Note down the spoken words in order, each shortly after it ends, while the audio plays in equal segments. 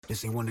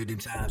This ain't one of them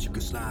times you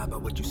can slide by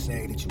what you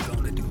say that you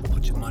gonna do.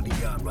 Put your money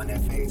up, run that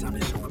phase, I'm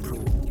just show and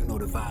prove. You know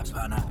the vibes,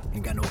 partner.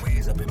 Ain't got no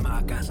ways up in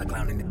my casa,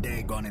 clowning the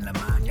day, gone in la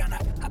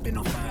mañana. I've been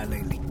on fire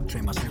lately,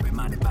 train my spirit,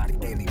 mind and body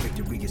daily.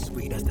 Victory is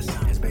sweet, that's the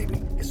science,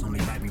 baby. It's only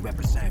right we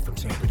represent from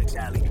Tampa to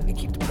Tally. And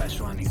keep the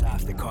pressure on these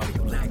eyes, they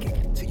cardio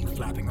lacking. Till you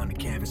flopping on the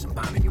canvas and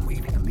bombing your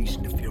weaving.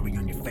 Unleashing the fury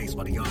on your face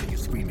while the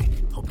audience screaming.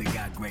 Hope they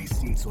got great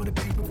seats or the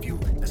pay-per-view.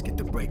 Let's get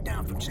the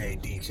breakdown from J,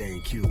 DJ,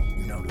 and Q.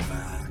 You know the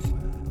vibes.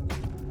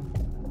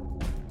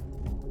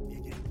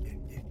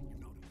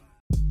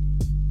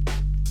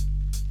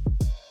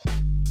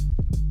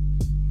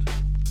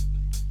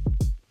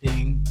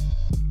 Ding,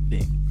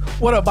 ding.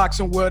 What up,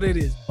 Boxing World? It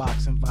is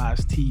Boxing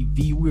Vibes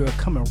TV. We are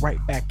coming right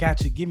back at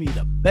you. Give me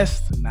the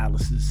best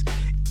analysis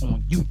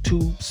on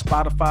YouTube,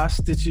 Spotify,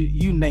 Stitcher,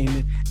 you name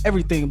it.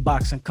 Everything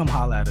boxing, come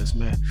holler at us,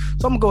 man.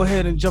 So I'm going to go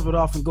ahead and jump it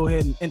off and go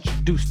ahead and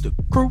introduce the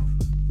crew.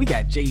 We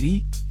got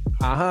JD.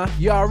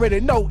 You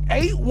already know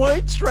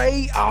 8-1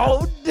 trade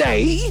all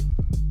day.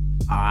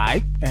 All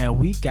right. And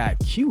we got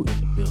Q in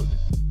the building.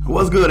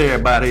 What's good,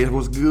 everybody?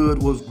 What's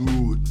good? What's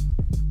good?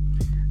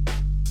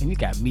 And you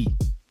got me.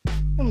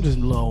 I'm just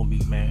little old me,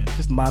 man.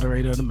 Just the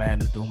moderator of the man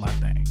that's doing my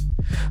thing.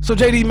 So,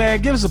 JD,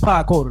 man, give us a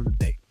pod quote of the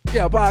day.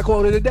 Yeah, pod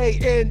quote of the day.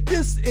 And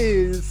this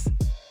is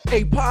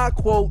a pod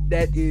quote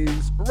that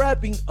is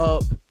wrapping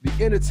up the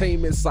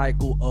entertainment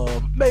cycle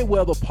of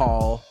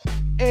Mayweather-Paul.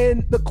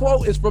 And the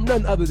quote is from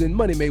none other than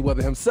Money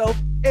Mayweather himself.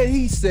 And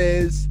he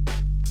says,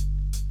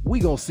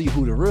 "We gonna see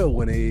who the real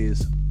winner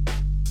is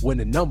when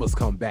the numbers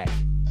come back.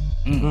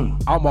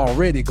 I'm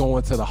already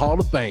going to the Hall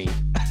of Fame."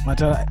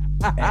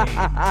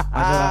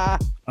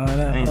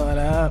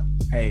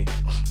 Hey,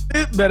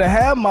 it better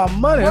have my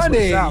money.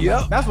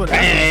 That's what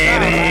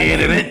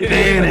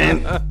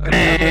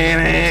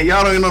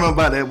Y'all don't even know nothing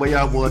about that, but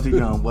y'all boys too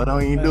young, but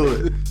don't even do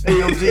it.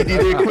 AMG did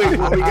it quick.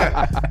 What we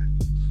got?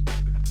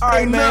 All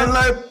right, man.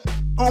 Like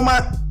on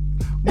my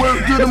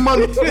work to the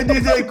money.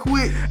 DJ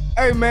quick.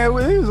 Hey, man,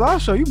 well, this is our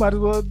show. You might as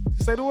well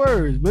say the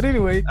words. But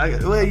anyway, I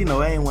ain't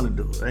want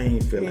to do it. I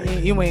ain't feel like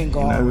it. You ain't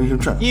going.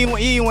 You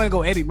ain't want to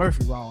go Eddie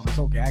Murphy wrong. It's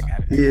okay. I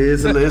got it. Yeah,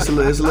 it's a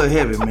little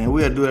heavy, man.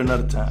 We gotta do it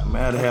another time,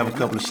 man. I had to have a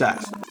couple of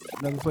shots.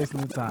 Another place,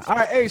 another time. All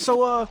right, hey,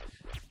 so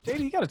JD,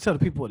 you gotta tell the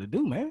people what to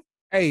do, man.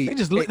 Hey, they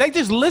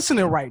just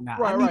listening right now.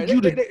 Right.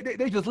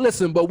 They just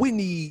listen, but we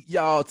need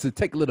y'all to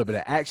take a little bit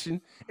of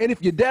action. And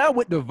if you're down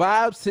with the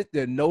vibes, hit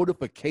the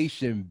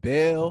notification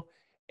bell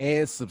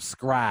and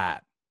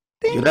subscribe.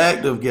 Ding.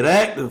 Get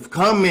active,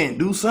 comment,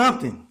 do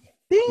something.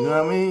 Ding. You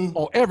know what I mean?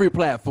 On every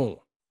platform.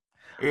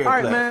 All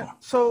right, man.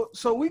 So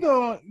we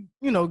gonna,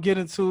 get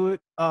into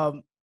it.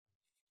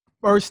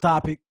 First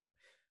topic,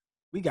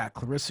 we got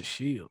Claressa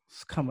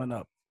Shields coming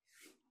up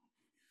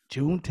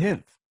June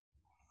 10th.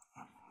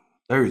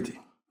 Thursday.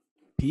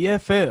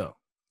 PFL.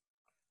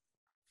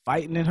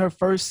 Fighting in her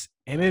first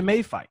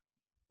MMA fight.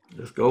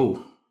 Let's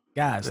go.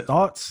 Guys,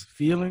 thoughts,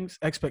 feelings,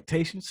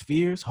 expectations,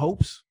 fears,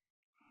 hopes?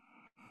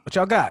 What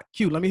y'all got?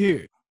 Q, let me hear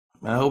it.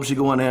 Man, I hope she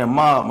go in there and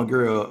mob my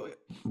girl,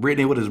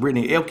 Brittany. What is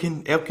Brittany?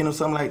 Elkin or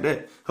something like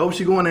that. Hope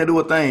she go in there and do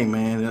a thing,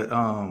 man.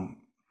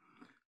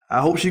 I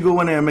hope she go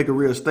in there and make a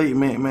real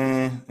statement,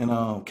 man, and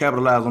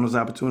capitalize on this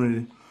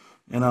opportunity.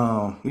 And,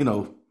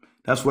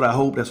 that's what I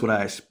hope. That's what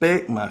I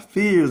expect. My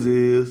fears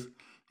is,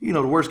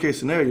 the worst case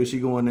scenario, she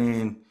go in there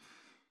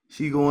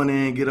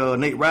and get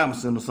Nate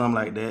Robinson or something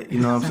like that. You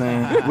know what I'm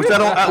saying? which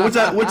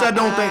I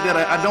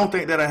don't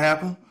think that'll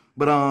happen.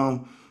 But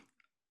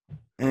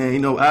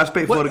and I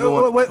expect for her to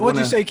go. What'd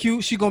you say,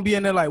 Q? She gonna be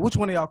in there like, which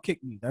one of y'all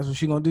kicked me? That's what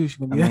she gonna do. She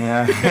gonna be.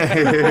 I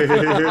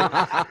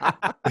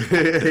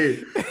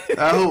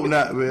hope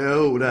not, man. I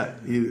hope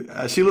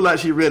not. She look like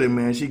she ready,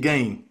 man. She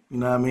game. You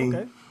know what I mean?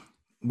 Okay.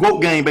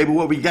 GOAT game, baby.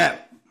 What we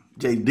got,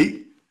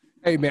 JD?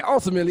 Hey, man.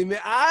 Ultimately,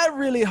 man, I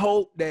really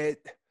hope that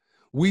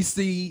we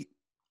see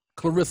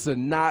Claressa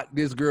knock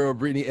this girl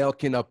Brittany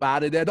Elkin up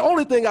out of there. The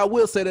only thing I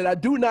will say that I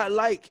do not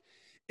like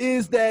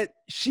is that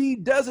she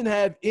doesn't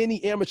have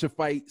any amateur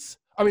fights.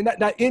 I mean,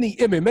 not any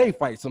MMA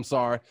fights, I'm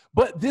sorry.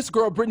 But this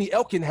girl, Brittany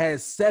Elkin,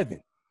 has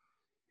 7.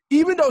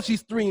 Even though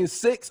she's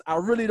 3-6, I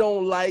really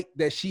don't like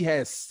that she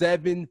has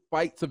 7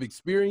 fights of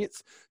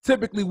experience.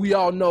 Typically, we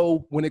all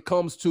know when it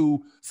comes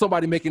to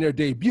somebody making their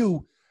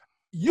debut,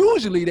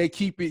 usually they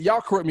keep it,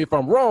 y'all correct me if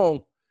I'm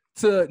wrong,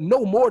 to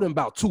no more than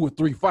about 2 or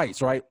 3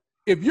 fights, right?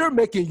 If you're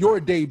making your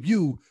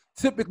debut,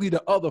 typically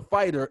the other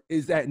fighter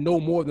is at no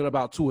more than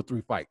about 2 or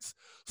 3 fights.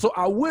 So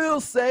I will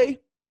say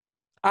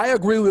I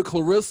agree with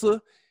Claressa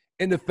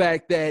in the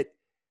fact that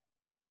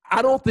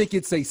I don't think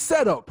it's a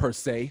setup per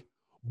se,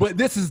 but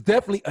this is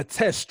definitely a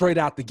test straight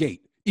out the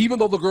gate. Even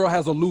though the girl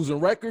has a losing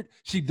record,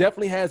 she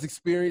definitely has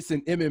experience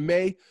in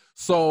MMA.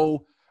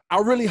 So I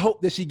really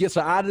hope that she gets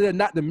her out of there,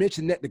 not to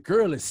mention that the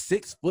girl is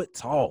 6 foot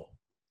tall.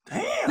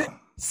 Damn.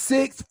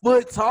 6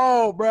 foot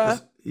tall, bruh.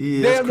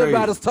 Damn,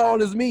 about as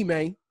tall as me,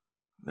 man.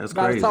 That's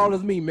About crazy. as tall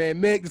as me, man.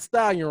 Meg the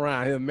Stallion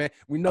around here, man.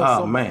 We know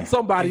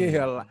somebody in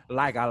here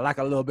like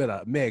a little bit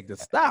of Meg the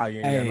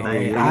Stallion. Hey, you know,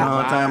 Hey, you know what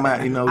I'm talking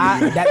about? You know,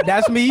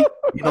 that's me.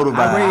 you know the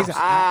I raised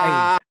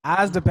vibes.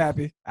 eyes the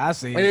pappy. I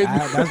see. Hey,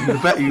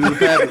 That's You me. the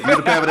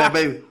pap of that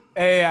baby.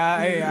 Hey,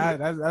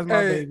 that's my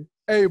baby.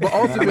 Hey, but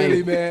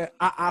ultimately, man,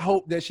 I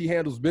hope that she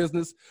handles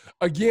business.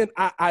 Again,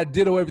 I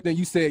ditto everything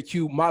you said,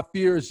 Q. My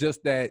fear is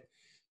just that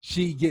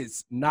she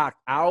gets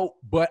knocked out,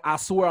 but I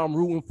swear I'm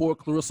rooting for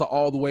Claressa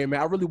all the way, man.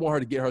 I really want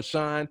her to get her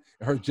shine,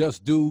 her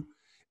just due,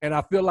 and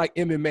I feel like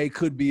MMA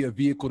could be a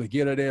vehicle to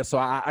get her there. So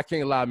I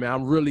can't lie, man.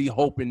 I'm really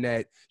hoping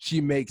that she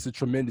makes a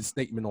tremendous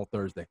statement on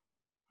Thursday.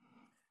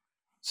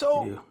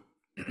 So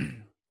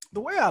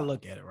the way I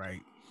look at it,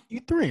 right?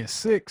 You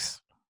 3-6.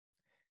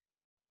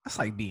 That's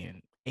like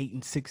being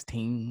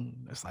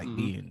 8-16. That's like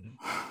being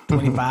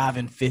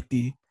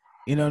 25-50.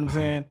 You know what I'm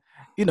saying?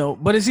 You know,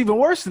 but it's even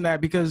worse than that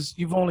because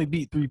you've only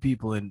beat 3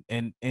 people.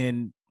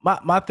 And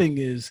my thing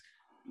is,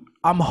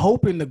 I'm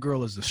hoping the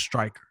girl is a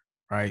striker,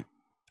 right?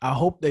 I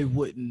hope they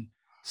wouldn't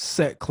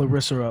set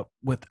Claressa up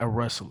with a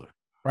wrestler,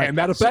 right? And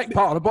matter of fact,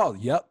 Paul the ball.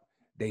 Yep,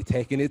 they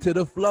taking it to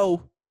the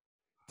flow.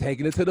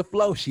 Taking it to the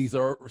flow. She's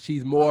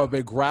more of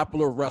a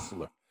grappler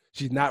wrestler.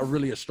 She's not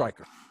really a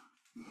striker.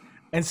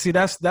 And see,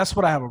 that's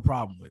what I have a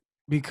problem with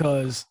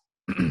because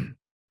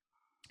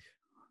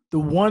the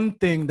one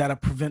thing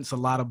that prevents a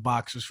lot of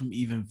boxers from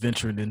even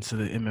venturing into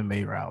the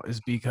MMA route is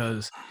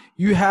because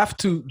you have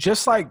to,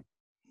 just like,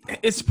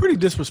 it's pretty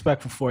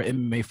disrespectful for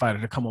an MMA fighter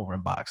to come over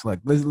and box. Like,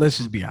 let's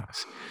just be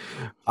honest.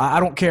 I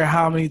don't care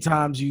how many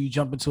times you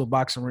jump into a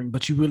boxing ring,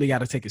 but you really got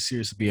to take it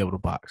serious to be able to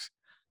box.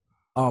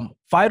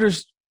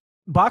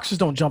 Boxers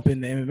don't jump in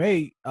the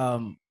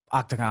MMA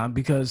octagon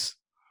because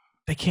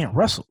they can't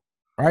wrestle,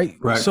 right?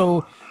 Right.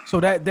 So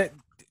that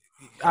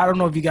I don't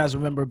know if you guys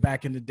remember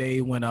back in the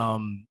day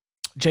when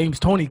James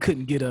Toney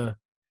couldn't get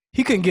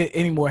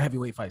any more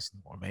heavyweight fights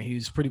anymore, man. He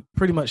was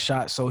pretty much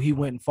shot, so he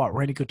went and fought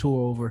Randy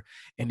Couture over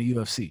in the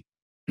UFC.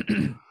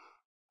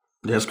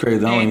 That's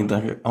crazy. I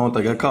don't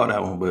think I caught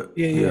that one, but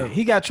yeah.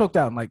 He got choked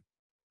out in like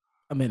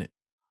a minute.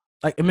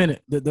 Like a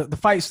minute. The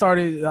fight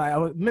started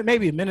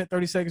maybe a minute,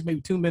 30 seconds,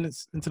 maybe 2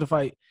 minutes into the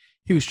fight.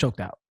 He was choked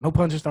out. No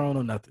punches thrown,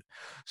 no nothing.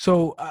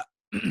 So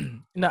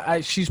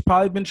she's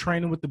probably been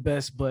training with the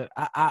best, but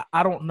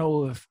I don't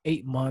know if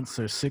 8 months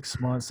or 6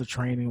 months of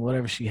training,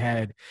 whatever she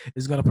had,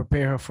 is going to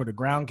prepare her for the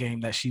ground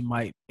game that she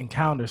might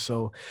encounter.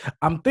 So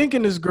I'm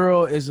thinking this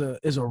girl is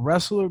a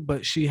wrestler,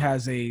 but she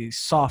has a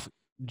soft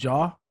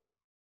jaw,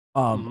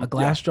 a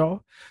glass jaw.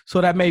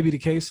 So that may be the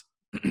case.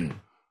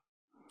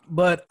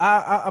 But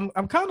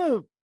I'm kind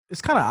of,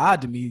 it's kind of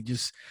odd to me,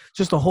 just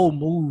the whole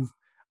move.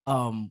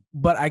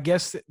 But I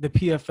guess the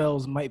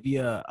PFLs might be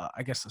a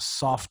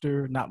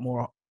softer, not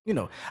more,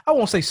 I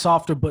won't say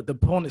softer, but the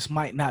opponents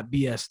might not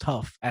be as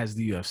tough as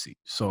the UFC.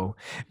 So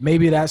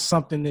maybe that's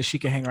something that she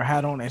can hang her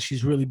hat on, and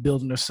she's really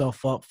building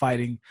herself up,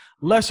 fighting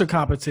lesser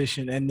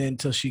competition, and then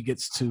until she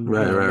gets to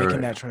making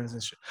that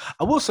transition.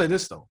 I will say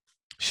this though,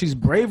 she's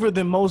braver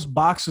than most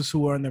boxers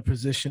who are in her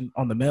position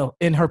on the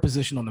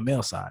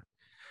male side.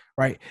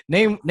 Right.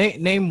 Name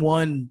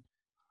one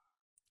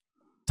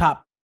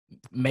top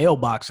male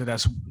boxer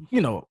that's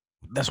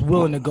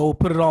willing to go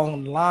put it all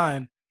on the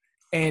line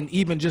and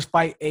even just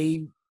fight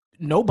a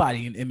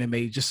nobody in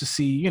MMA just to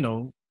see,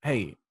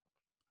 hey,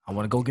 I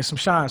want to go get some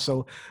shine.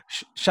 So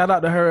shout out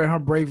to her and her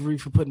bravery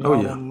for putting it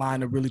all on the line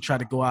to really try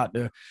to go out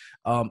there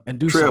and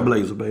do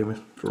Trailblazer, something. baby.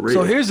 For real.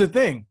 So here's the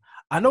thing.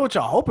 I know what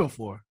y'all hoping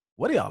for.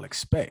 What do y'all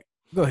expect?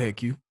 Go ahead,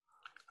 Q.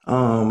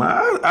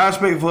 I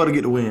expect for her to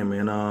get the win,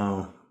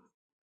 man.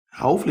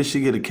 Hopefully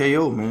she get a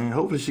KO, man.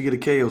 Hopefully she get a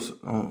KO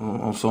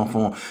on some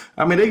form.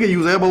 I mean, they can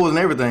use elbows and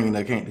everything in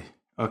that, can't they?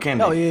 Or can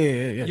they? Oh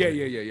yeah.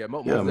 Yeah,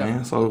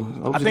 man.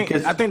 So I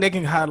think they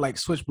can hide like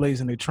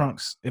switchblades in their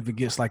trunks if it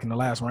gets like in the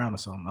last round or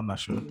something. I'm not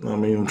sure. I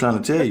mean, I'm trying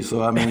to tell you.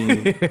 So I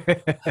mean,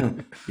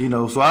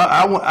 so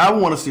I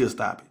want to see a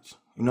stoppage.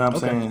 You know what I'm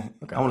saying?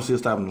 Okay. I want to see a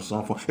stoppage in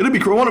some form. It'll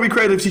be. I want to be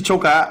crazy if she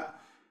choke her out.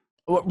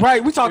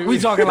 Right, we talking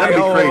like I'm like,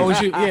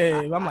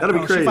 that'd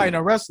be crazy. She fighting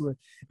a wrestler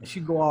and she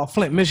go all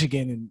Flint,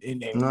 Michigan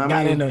and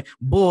got in a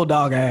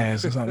bulldog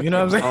ass or something. You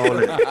know what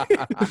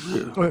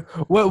I'm saying?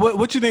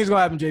 What you think is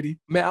gonna happen, JD?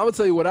 Man, I'm gonna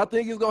tell you what I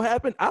think is gonna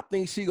happen. I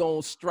think she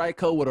gonna strike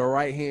her with her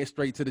right hand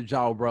straight to the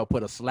jaw, bro.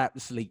 Put a slap to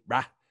sleep,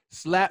 bruh.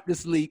 Slap to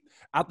sleep.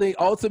 I think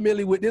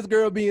ultimately with this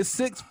girl being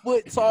 6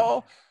 foot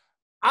tall,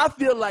 I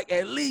feel like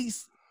at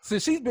least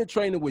since she's been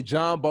training with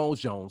John Bones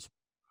Jones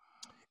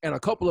and a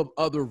couple of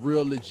other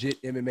real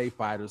legit MMA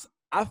fighters,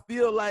 I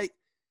feel like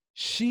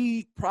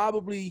she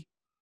probably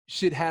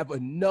should have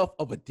enough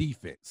of a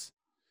defense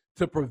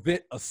to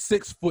prevent a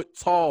 6 foot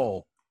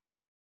tall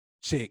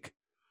chick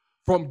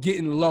from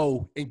getting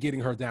low and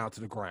getting her down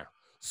to the ground.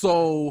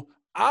 So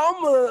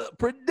I'm going to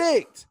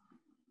predict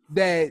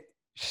that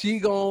she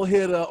going to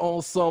hit her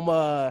on some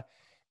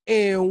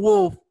Ann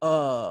Wolf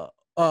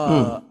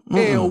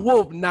Ann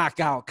Wolf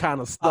knockout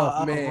kind of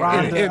stuff,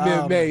 man. In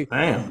MMA.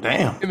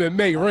 Damn.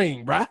 MMA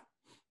ring, bruh.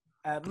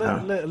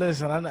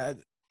 Listen,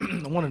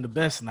 one of the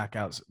best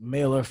knockouts,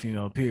 male or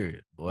female,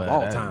 period. Boy, Of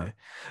all time.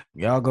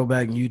 Y'all go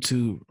back and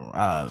YouTube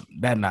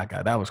that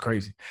knockout. That was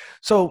crazy.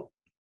 So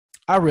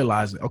I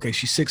realized, okay,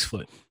 she's 6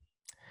 foot.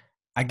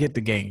 I get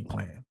the game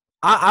plan.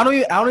 I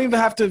don't even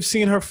have to have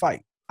seen her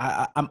fight.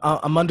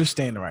 I'm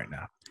understanding right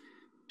now.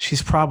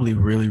 She's probably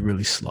really,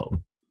 really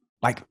slow.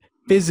 Like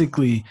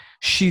physically,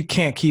 she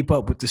can't keep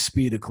up with the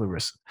speed of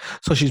Claressa.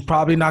 So she's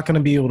probably not going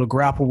to be able to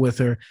grapple with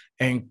her,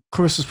 and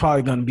Claressa's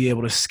probably going to be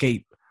able to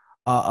escape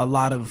a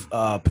lot of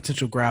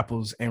potential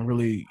grapples and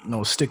really,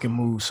 stick and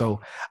move.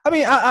 So, I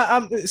mean,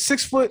 I'm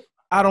 6 foot.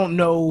 I don't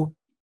know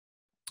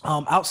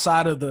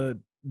outside of the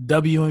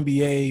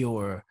WNBA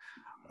or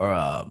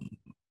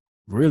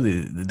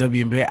really the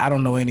WNBA. I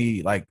don't know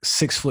any like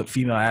 6 foot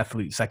female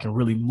athletes that can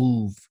really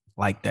move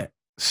like that.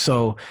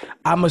 So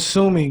I'm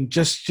assuming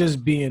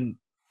just being,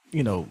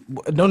 no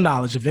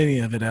knowledge of any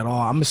of it at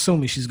all, I'm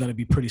assuming she's going to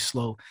be pretty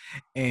slow,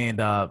 and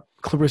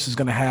Claressa's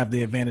going to have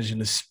the advantage in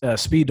the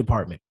speed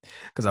department.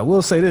 Because I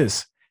will say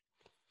this,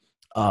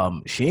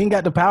 she ain't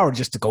got the power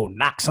just to go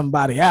knock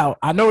somebody out.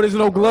 I know there's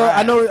no glove.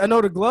 Right. I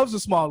know the gloves are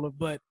smaller,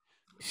 but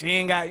she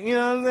ain't got, you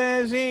know what I'm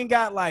saying? She ain't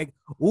got like,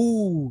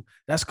 ooh,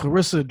 that's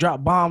Claressa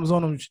drop bombs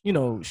on them, shield. You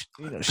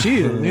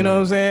know what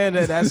I'm saying?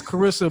 That's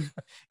Claressa,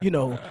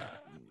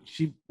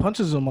 she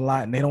punches them a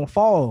lot and they don't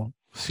fall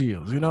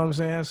shields. You know what I'm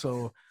saying?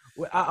 So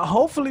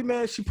hopefully,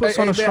 man, she puts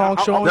on a strong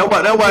showing. That's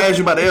why I asked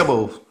you about the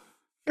elbows.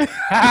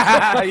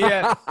 Yeah,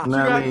 you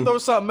gotta throw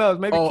something else.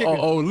 Maybe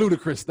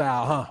Ludacris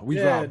style, huh? We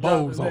drop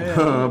bows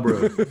on,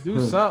 bro.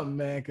 Do something,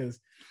 man, because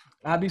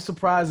I'd be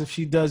surprised if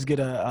she does get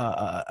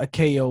a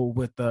KO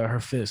with her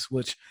fist,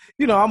 which,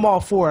 I'm all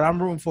for it.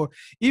 I'm rooting for it.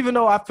 Even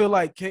though I feel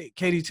like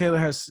Katie Taylor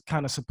has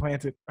kind of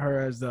supplanted her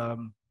as the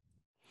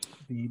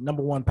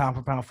number one pound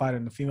for pound fighter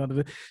in the female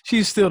division.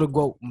 She's still the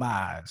GOAT in my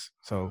eyes.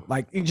 So,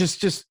 like,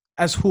 just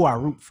as who I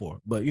root for.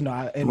 But,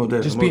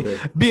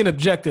 being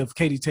objective,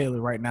 Katie Taylor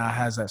right now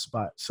has that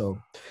spot. So,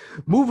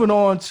 moving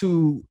on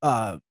to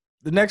the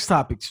next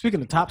topic.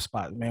 Speaking of top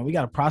spot, man, we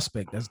got a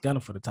prospect that's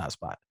gunning for the top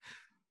spot.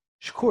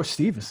 Shakur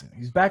Stevenson.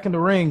 He's back in the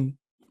ring.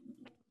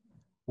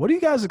 What do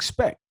you guys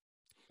expect?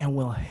 And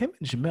will him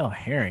and Jamel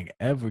Herring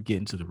ever get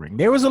into the ring?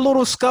 There was a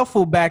little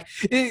scuffle back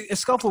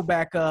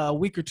a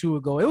week or two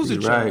ago. It was a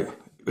joke. Right.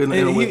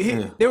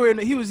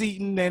 He was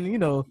eating, and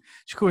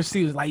Shakur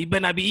Stevens was like, "You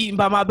better not be eating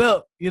by my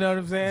belt." You know what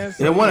I'm saying?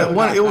 So,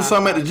 it was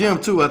something at the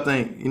gym too. I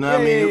think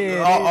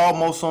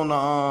almost on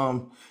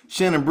the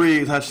Shannon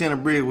Briggs. How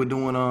Shannon Briggs was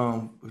doing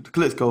with the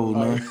Klitschko's,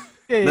 man.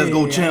 Let's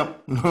go, champ.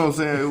 You know what I'm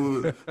saying? It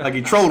was like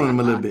he trolling him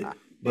a little bit.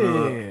 But,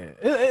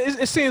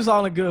 it seems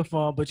all in good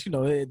fun, but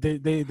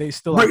they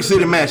still Brick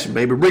City matching,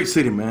 baby. Brick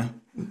City, man.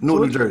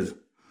 New Jersey.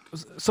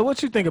 So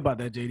what you think about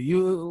that, JD?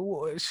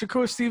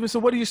 Shakur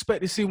Stevenson, what do you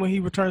expect to see when he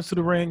returns to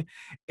the ring?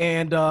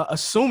 And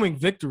assuming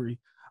victory,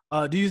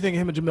 do you think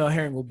him and Jamel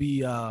Herring will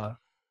be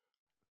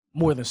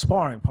more than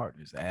sparring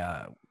partners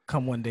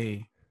come one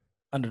day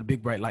under the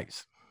big bright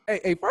lights?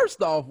 Hey,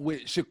 first off,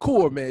 with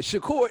Shakur, man,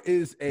 Shakur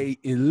is a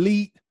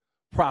elite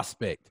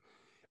prospect.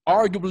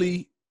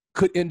 Arguably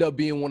could end up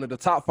being one of the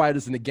top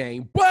fighters in the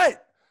game,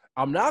 but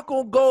I'm not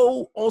going to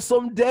go on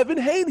some Devin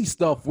Haney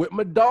stuff with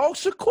my dog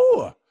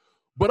Shakur.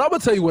 But I'm going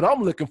to tell you what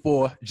I'm looking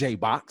for,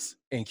 J-Box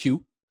and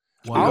Q.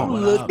 Speak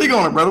on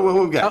it, brother. What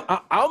we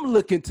got? I'm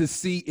looking to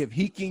see if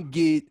he can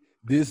get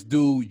this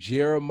dude,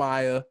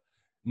 Jeremiah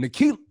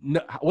Nakalitha.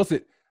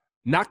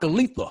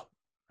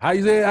 How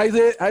you say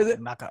it?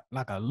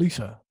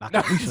 Nakalisha. I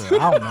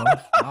don't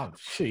know.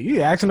 Shit,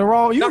 you asking the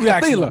wrong. You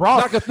asking the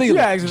wrong.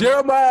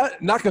 Jeremiah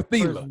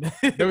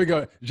Nakathila. There we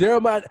go.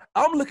 Jeremiah.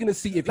 I'm looking to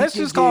see if let's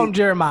just call him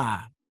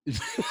Jeremiah.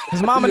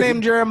 His mama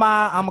named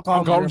Jeremiah. I'm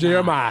gonna call him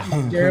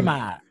Jeremiah.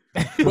 Jeremiah.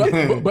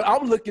 but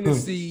I'm looking to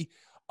see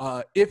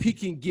if he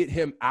can get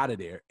him out of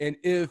there, and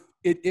if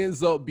it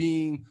ends up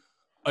being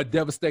a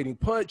devastating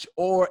punch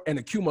or an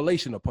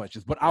accumulation of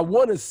punches. But I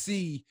want to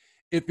see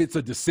if it's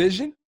a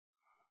decision,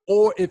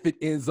 or if it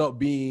ends up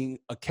being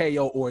a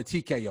KO or a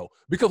TKO.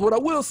 Because what I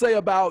will say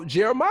about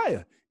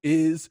Jeremiah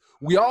is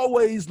we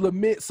always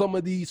lament some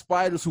of these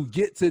fighters who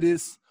get to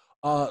this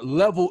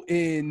level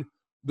in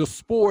the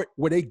sport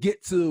where they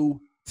get to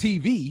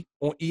TV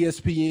on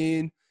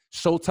ESPN,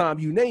 Showtime,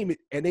 you name it,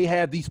 and they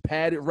have these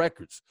padded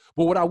records.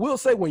 But what I will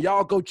say, when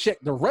y'all go check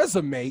the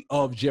resume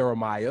of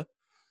Jeremiah,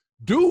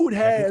 dude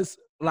has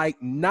like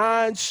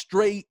 9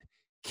 straight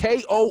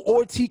KO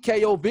or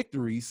TKO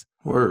victories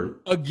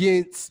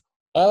against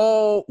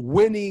all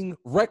winning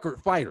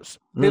record fighters.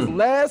 His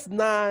last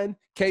 9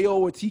 KO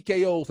or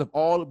TKOs have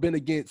all been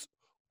against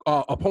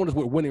opponents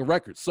with winning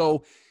records.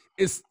 So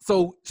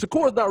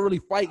Shakur's not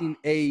really fighting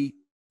a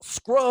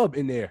scrub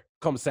in there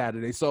come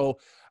Saturday. So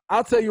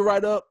I'll tell you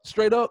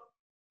straight up,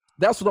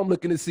 that's what I'm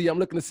looking to see. I'm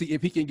looking to see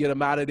if he can get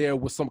him out of there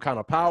with some kind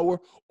of power,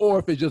 or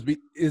if it just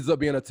ends up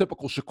being a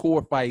typical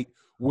Shakur fight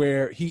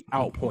where he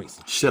outpoints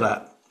him. Shut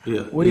up.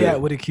 Yeah. What do you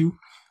at with a Q?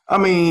 I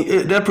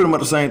mean, that's pretty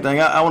much the same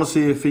thing. I want to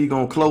see if he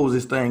gonna close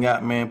this thing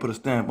out, man. Put a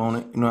stamp on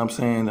it. You know what I'm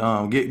saying?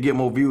 Get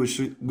more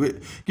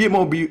viewership. Get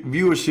more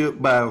viewership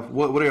by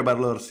what everybody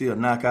love to see, a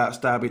knockout,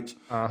 stoppage,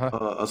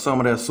 or some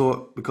of that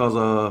sort.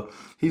 Because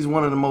he's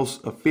one of the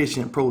most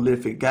efficient,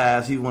 prolific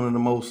guys. He's one of the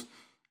most.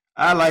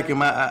 I like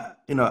him. I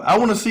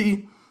want to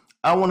see.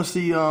 I'm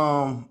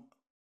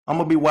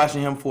gonna be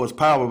watching him for his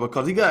power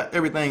because he got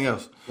everything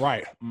else.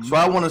 Right. So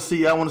I want to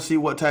see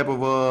what type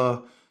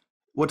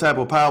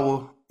of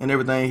power and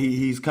everything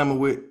he's coming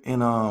with,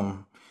 and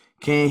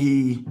can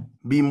he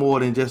be more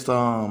than just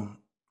I'm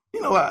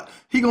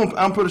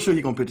pretty sure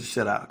he's gonna pitch the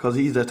shit out because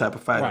he's that type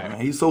of fighter, Right.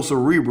 man. He's so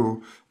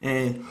cerebral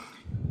and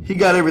he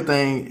got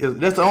everything.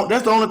 That's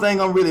the only thing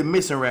I'm really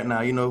missing right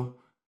now, you know.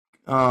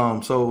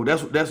 So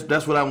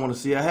that's what I want to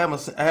see. I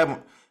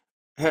haven't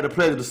had the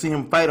pleasure to see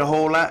him fight a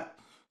whole lot,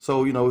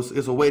 so you know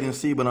it's a wait and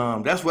see.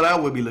 But that's what I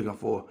would be looking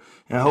for,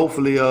 and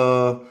hopefully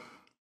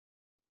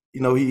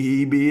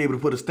he be able to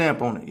put a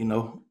stamp on it, you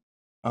know.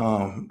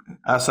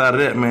 Outside of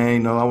that, man, you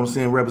know, I want to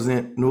see him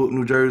represent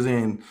New Jersey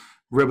and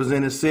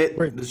represent his set,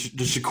 the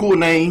Shakur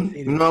name,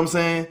 you know what I'm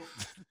saying?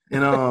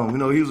 And you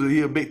know, he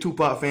a big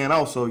Tupac fan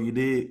also. You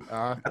did.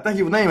 I think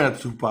he was named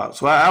after Tupac.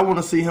 So I want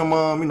to see him,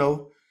 you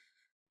know,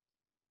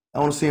 I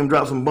want to see him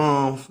drop some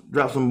bombs,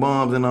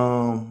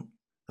 and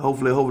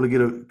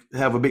hopefully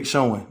have a big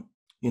showing,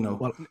 you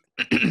know.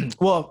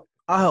 Well,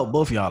 I'll help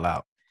both of y'all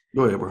out.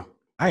 Go ahead, bro.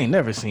 I ain't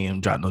never seen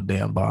him drop no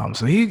damn bomb.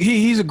 So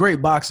he's a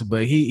great boxer,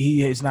 but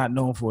he is not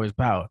known for his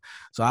power.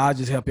 So I'll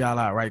just help y'all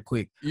out right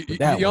quick. You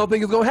don't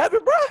think it's gonna happen,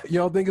 bro? You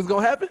don't think it's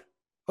gonna happen?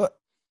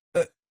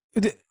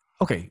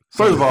 Okay.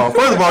 First of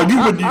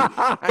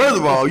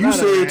all, you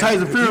said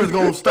Tyson Fury was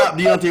gonna stop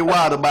Deontay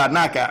Wilder by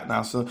knockout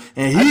now, so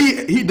and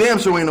he damn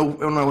sure ain't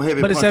no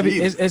heavy. But it's puncher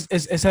heavy. either.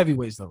 It's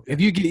heavyweights though.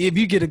 If you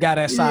get a guy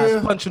that size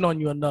punching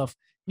on you enough,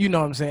 you know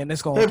what I'm saying.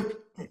 It's gonna.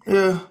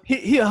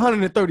 He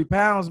 130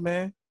 pounds,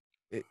 man.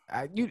 You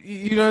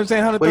know what I'm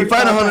saying? 130. But he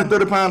fighting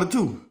 130 pounder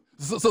too.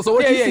 So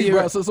what you see,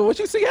 bro? So what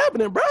you see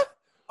happening, bro?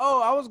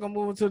 Oh, I was gonna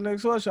move into the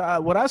next question.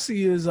 What I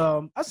see is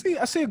I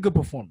see a good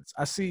performance.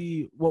 I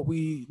see what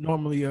we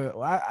normally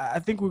I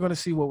think we're gonna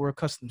see what we're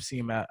accustomed to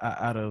seeing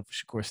out of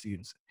Shakur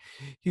Stevenson.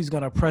 He's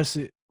gonna press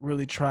it,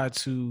 really try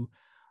to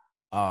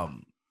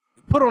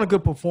put on a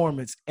good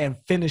performance and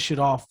finish it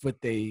off with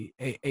a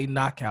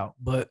knockout.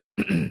 But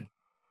the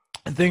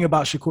thing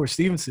about Shakur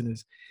Stevenson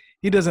is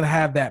he doesn't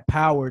have that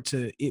power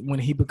when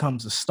he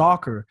becomes a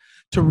stalker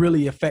to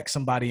really affect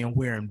somebody and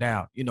wear him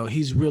down. You know,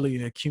 he's really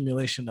an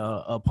accumulation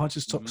of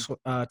punches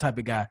type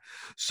of guy.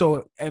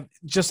 So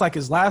just like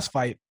his last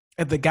fight,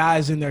 if the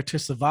guy's in there to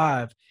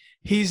survive,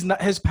 his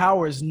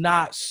power is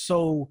not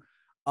so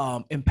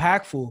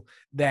impactful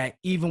that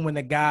even when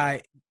the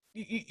guy,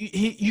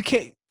 you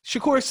can't.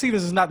 Shakur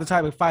Stevens is not the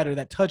type of fighter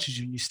that touches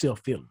you and you still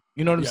feel it.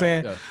 You know what I'm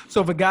saying? Yeah.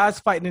 So if a guy's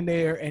fighting in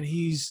there and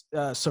he's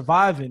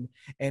surviving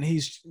and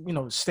he's, you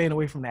know, staying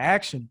away from the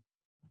action,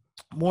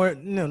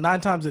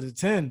 9 times out of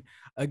 10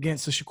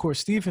 against a Shakur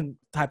Stevenson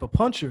type of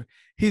puncher,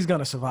 he's going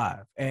to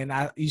survive. And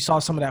you saw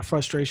some of that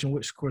frustration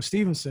with Shakur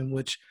Stevenson,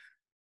 which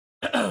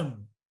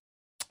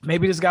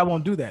maybe this guy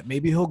won't do that.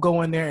 Maybe he'll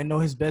go in there and know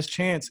his best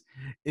chance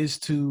is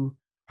to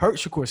hurt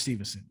Shakur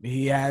Stevenson.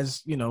 He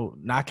has, you know,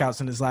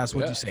 knockouts in his last,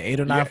 8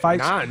 or 9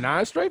 fights?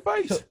 Nine straight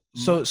fights.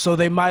 So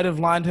they might have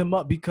lined him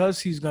up because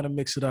he's going to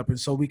mix it up. And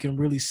so we can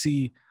really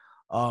see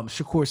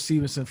Shakur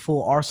Stevenson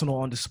full arsenal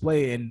on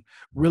display and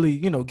really,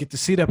 you know, get to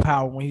see that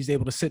power when he's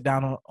able to sit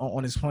down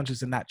on his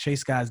punches and not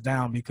chase guys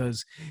down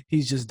because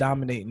he's just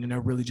dominating and they're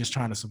really just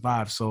trying to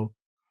survive. So,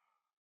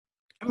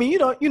 I mean, you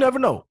know, you never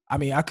know. I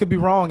mean, I could be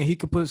wrong and he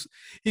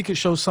could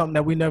show something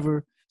that we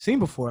never seen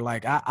before.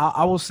 Like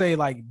I will say,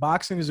 like,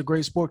 boxing is a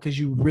great sport because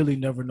you really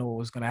never know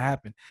what's going to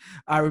happen.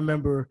 I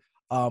remember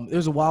it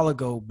was a while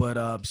ago,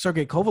 but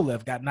Sergey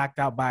Kovalev got knocked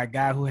out by a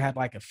guy who had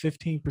like a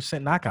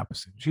 15% knockout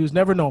percentage. He was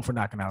never known for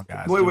knocking out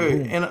guys.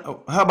 Wait, and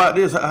how about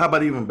this? How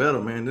about even better,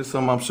 man? This is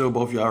something I'm sure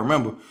both of y'all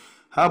remember.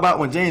 How about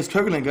when James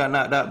Kirkland got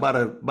knocked out by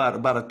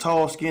the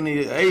tall,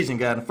 skinny Asian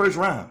guy in the first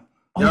round?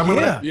 Y'all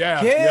remember that?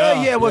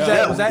 Yeah. Was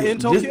that in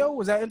Tokyo?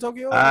 Was that in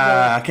Tokyo?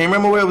 I can't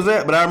remember where it was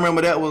at, but I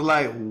remember that was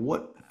like,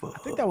 what? I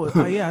think that was.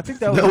 I think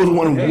that was. That was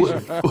one of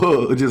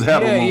what just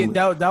happened.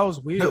 Yeah, that was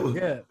weird.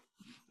 Yeah.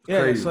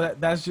 Crazy. So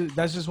that's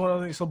just one of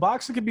the things. So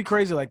boxing can be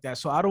crazy like that.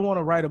 So I don't want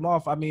to write him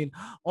off. I mean,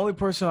 only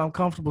person I'm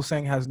comfortable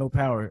saying has no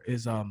power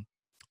is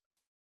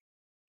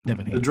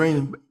Devin Haney. The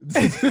dream.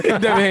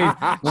 Devin Haney.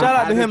 Shout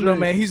out to him though,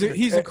 man.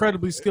 He's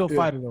incredibly skilled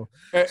fighter though.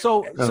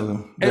 So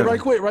right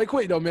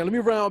quick though, man. Let me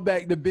round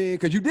back the Ben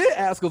because you did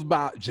ask us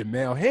about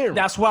Jamel Herring.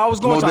 That's why I was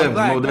going to. Go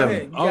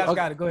ahead. You guys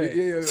got it. Go ahead.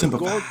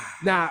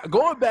 Yeah.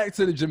 Going back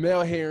to the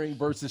Jamel Herring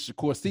versus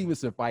Shakur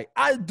Stevenson fight,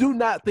 I do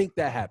not think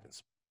that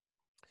happens.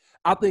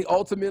 I think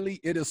ultimately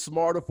it is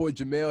smarter for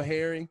Jamel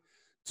Herring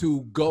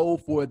to go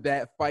for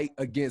that fight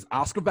against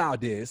Oscar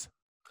Valdez.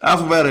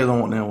 Oscar Valdez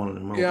don't want that one of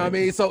them. Yeah, I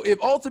mean, so if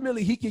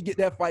ultimately he can get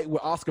that fight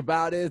with Oscar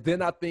Valdez,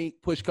 then I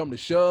think push come to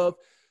shove,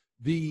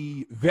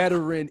 the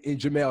veteran in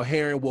Jamel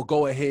Herring will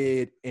go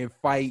ahead and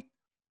fight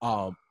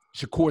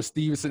Shakur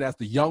Stevenson as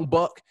the young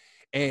buck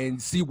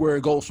and see where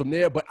it goes from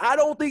there. But I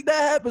don't think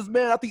that happens,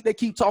 man. I think they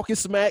keep talking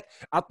smack.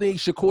 I think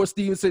Shakur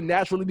Stevenson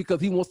naturally,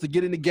 because he wants to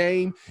get in the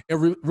game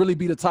and really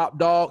be the top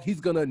dog, he's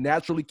going to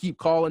naturally keep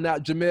calling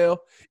out Jamel,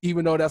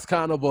 even though that's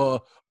kind of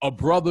a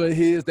brother of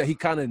his that he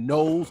kind of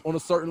knows on a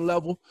certain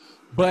level.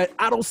 But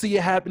I don't see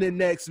it happening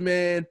next,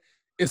 man.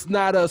 It's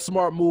not a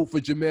smart move for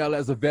Jamel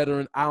as a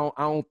veteran. I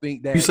don't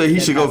think that. You say he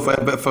should go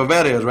for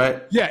Valdez,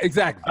 right? Yeah,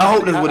 exactly. I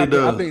hope that's what he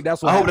does. I think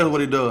that's what I hope that's what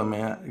he does,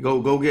 man.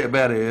 Go get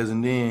Valdez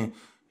and then,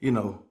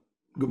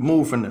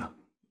 move from there.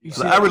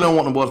 I really don't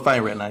want the boys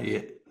fighting right now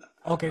yet.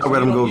 Okay, I'd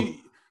rather them go.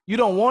 You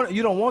don't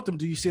want them.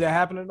 Do you see that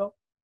happening though?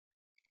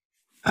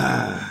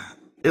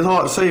 It's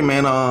hard to say,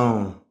 man.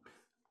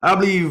 I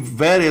believe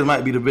Valdez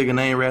might be the bigger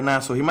name right now,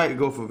 so he might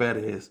go for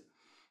Valdez.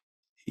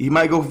 He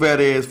might go for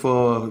Valdez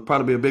for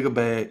probably a bigger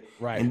bag,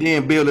 right, and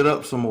then build it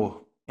up some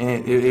more.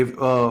 And if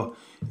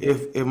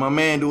my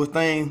man do his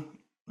thing,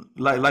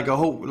 like he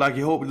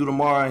hope to do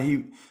tomorrow, and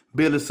he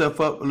build himself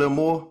up a little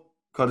more,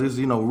 cause it's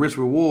risk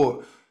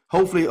reward.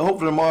 Hopefully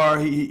tomorrow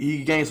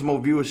he gains some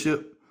more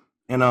viewership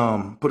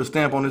and put a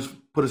stamp on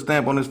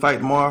this fight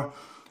tomorrow,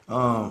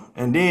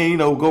 and then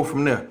go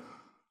from there.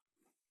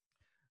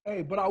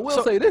 Hey, but I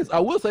will say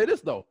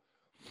this though.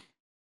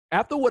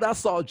 After what I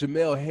saw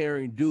Jamel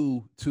Herring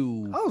do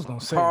to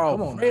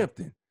Carl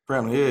Frampton,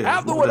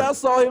 after what I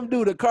saw him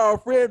do to Carl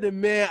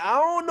Frampton, man, I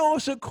don't know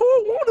if Shakur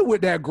wanted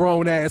with that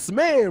grown ass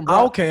man,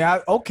 bro. Okay.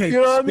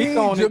 You know what I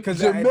mean? Because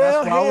that's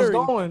where I was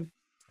going.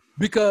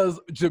 Because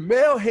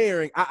Jamel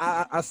Herring,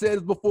 I said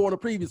this before in the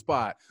previous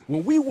pod.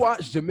 When we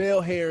watched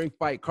Jamel Herring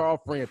fight Carl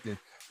Frampton,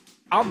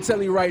 I'm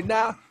telling you right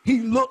now,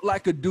 he looked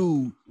like a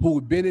dude who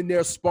had been in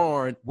there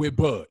sparring with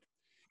Bud.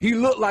 He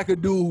looked like a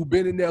dude who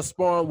been in there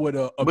sparring with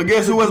a But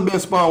guess who hasn't been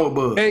sparring with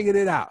Bud? Hanging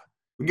it out.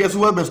 But guess who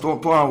hasn't been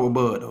sparring with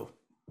Bud, though?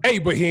 Hey,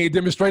 but he ain't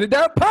demonstrated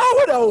that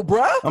power, though,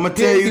 bro. I'm going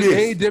to tell you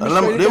this. This what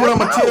I'm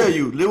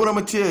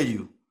going to tell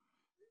you.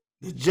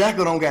 The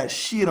Jackal don't got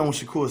shit on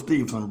Shakur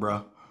Stevenson,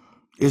 bro.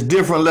 It's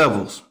different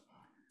levels.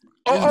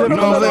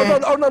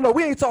 No.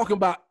 We ain't talking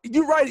about.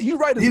 You're right. He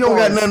don't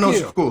got nothing on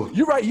Shakur.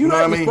 You're right. You're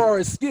right as far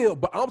as skill,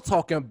 but I'm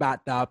talking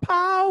about the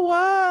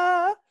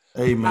power.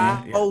 Hey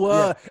man.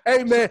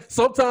 Hey man.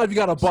 Sometimes you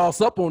gotta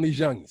boss up on these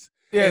youngins.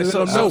 Yeah.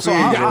 So you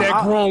got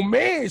that grown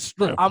man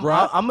strength,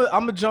 bro. I'm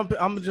gonna jump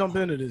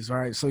into this,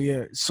 right? So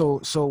yeah. So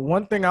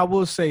one thing I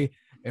will say,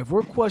 if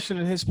we're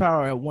questioning his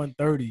power at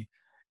 130,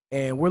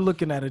 and we're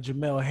looking at a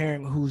Jamel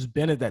Herring who's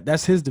been at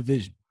that's his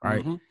division,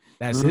 right? Mm-hmm.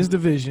 That's his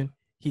division.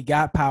 He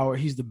got power.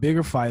 He's the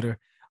bigger fighter.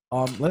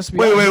 Let's be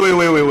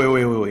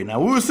wait. Now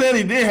we were saying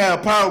he did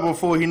have power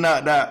before he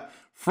knocked out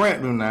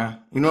Frampton. Now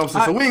you know what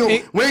I'm saying.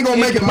 So we ain't gonna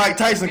make it Mike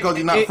Tyson because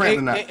he's not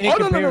Frampton now.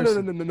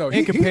 No.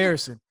 In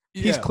comparison,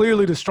 he's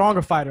clearly the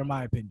stronger fighter in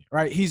my opinion.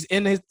 Right? He's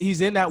in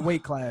that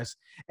weight class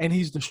and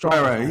he's the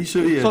stronger. Right. He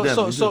should.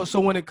 Yeah. So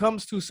when it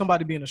comes to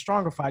somebody being a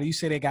stronger fighter, you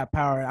say they got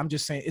power. I'm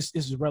just saying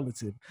it's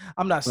relative.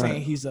 I'm not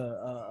saying he's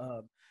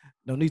a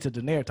Nonito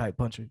Donaire type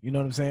puncher. You know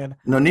what I'm saying?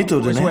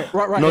 Nonito Donaire.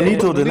 Right.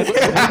 Nonito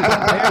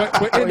Donaire.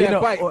 But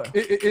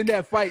in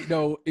that fight,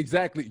 though,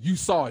 exactly, you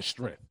saw his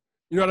strength.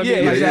 You know what I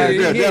mean?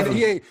 Yeah,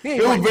 definitely.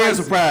 It was very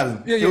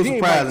surprising. It was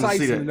surprising to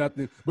see that.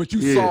 Nothing, but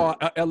you saw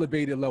an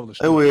elevated level of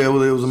strength. It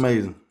was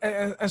amazing.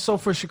 And so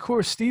for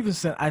Shakur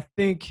Stevenson, I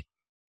think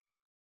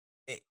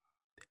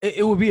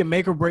it would be a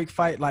make or break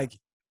fight. Like,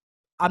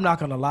 I'm not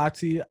going to lie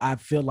to you. I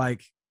feel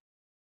like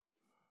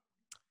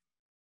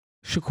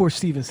Shakur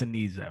Stevenson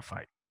needs that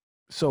fight.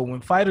 So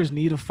when fighters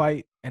need a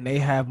fight and they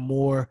have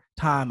more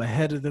time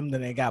ahead of them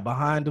than they got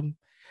behind them,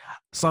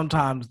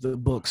 sometimes the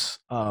books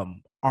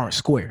aren't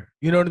square.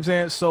 You know what I'm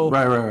saying? So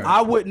right.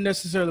 I wouldn't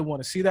necessarily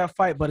want to see that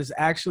fight, but it's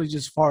actually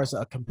just as far as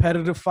a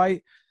competitive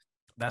fight,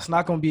 that's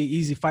not going to be an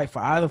easy fight for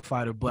either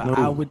fighter. But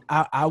no.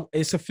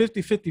 It's a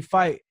 50-50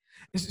 fight.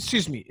 It's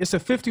a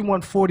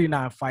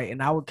 51-49 fight,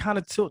 and I would kind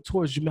of tilt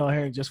towards Jamel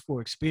Herring just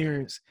for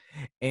experience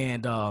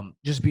and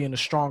just being a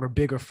stronger,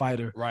 bigger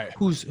fighter, right?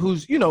 Who's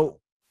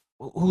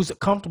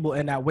comfortable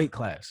in that weight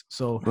class.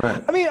 So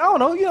right. I mean, I don't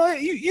know.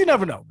 You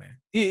never know, man.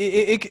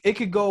 It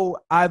could go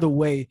either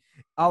way.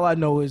 All I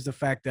know is the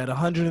fact that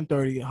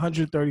 130,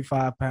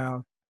 135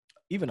 pounds,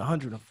 even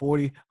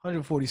 140,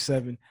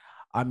 147.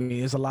 I mean,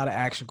 there's a lot of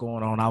action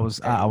going on. I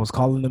was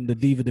calling them the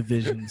diva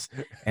divisions,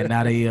 and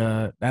now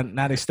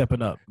they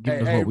stepping up.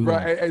 Giving us what we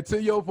want. Hey, to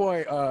your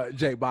point,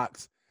 J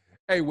Box.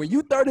 Hey, when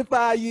you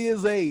 35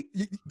 years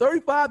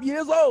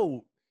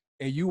old,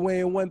 and you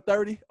weighing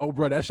 130, oh,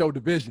 bro, that's your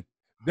division.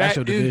 That's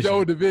your division.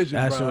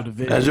 That's bro. your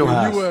division. That's your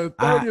house. You a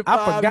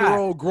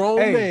 35-year-old grown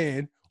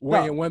man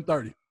weighing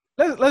 130.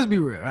 Let's be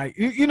real, right?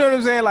 You know what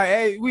I'm saying? Like,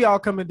 hey, we all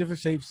come in different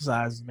shapes and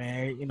sizes,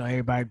 man. You know,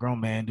 everybody grown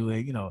man do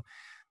it. You know,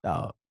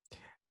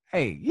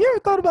 hey, you ever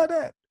thought about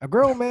that? A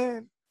grown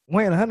man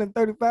weighing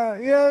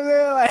 135. You know what I'm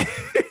saying? Like,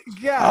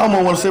 God, I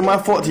almost want to say my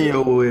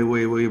 14-year-old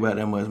weigh about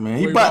that much, man.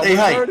 He about their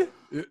height.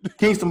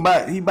 Kingston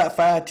he about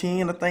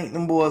 5'10". I think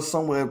them boys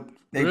somewhere.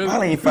 They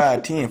probably ain't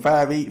 5'10",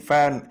 5'8",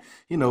 5.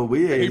 You know, but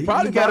yeah, he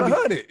probably got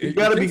 100. He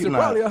gotta be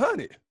probably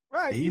 100.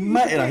 Right. He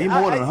might. He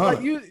more than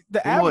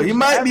 100. He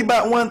might be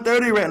about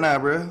 130 right now,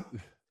 bro.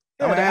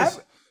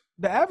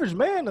 The average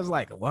man is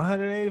like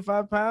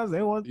 185 pounds.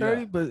 They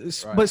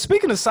 130. But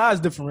speaking of size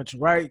differential,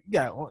 right?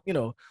 Yeah,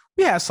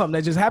 we had something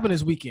that just happened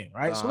this weekend,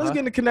 right? So let's get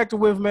into Connected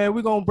With, man.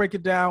 We're gonna break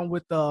it down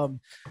with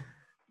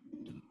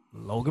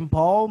Logan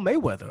Paul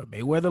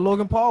Mayweather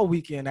Logan Paul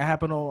weekend that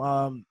happened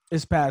on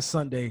this past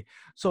Sunday.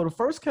 So the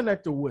first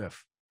Connected With,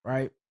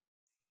 right,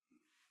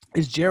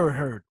 is Jarrett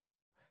Hurd.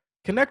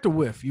 Connected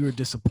With, you were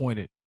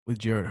disappointed with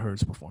Jarrett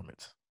Hurd's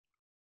performance.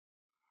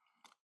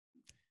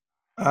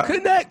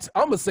 Connect.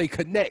 I'm gonna say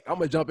connect. I'm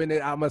gonna jump in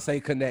there. I'm gonna say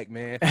connect,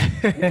 man.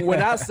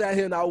 When I sat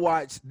here and I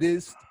watched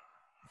this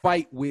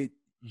fight with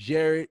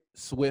Jarrett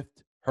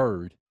Swift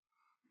Hurd,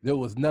 there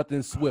was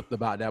nothing swift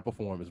about that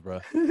performance,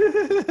 bro.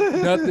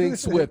 Nothing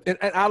swift. And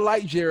I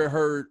like Jarrett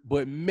Hurd,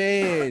 but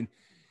man,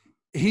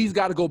 he's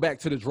got to go back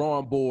to the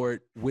drawing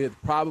board with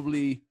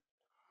probably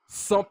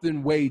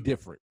something way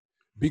different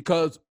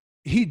because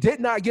he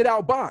did not get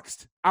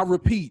outboxed. I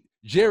repeat,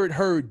 Jarrett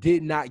Hurd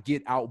did not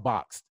get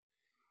outboxed.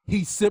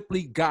 He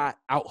simply got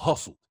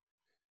out-hustled.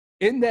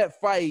 In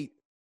that fight,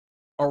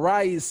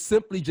 Arias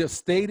simply just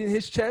stayed in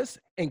his chest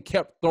and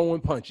kept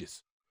throwing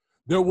punches.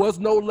 There was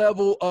no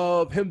level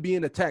of him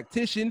being a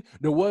tactician.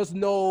 There was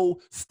no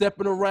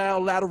stepping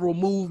around, lateral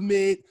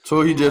movement.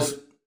 So he was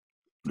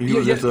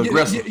just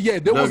aggressive.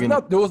 There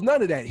was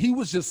none of that. He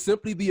was just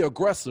simply the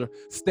aggressor,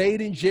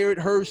 stayed in Jarrett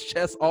Hurd's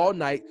chest all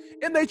night,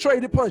 and they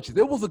traded punches.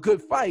 It was a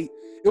good fight.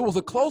 It was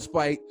a close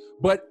fight,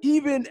 but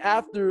even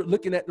after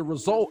looking at the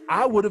result,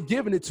 I would have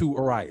given it to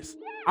Arias.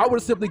 I would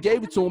have simply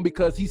gave it to him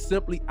because he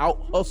simply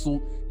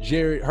out-hustled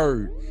Jarrett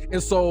Hurd.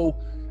 And so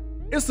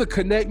it's a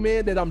connect,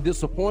 man, that I'm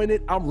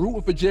disappointed. I'm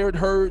rooting for Jarrett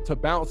Hurd to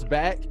bounce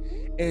back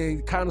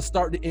and kind of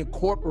start to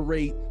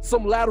incorporate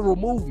some lateral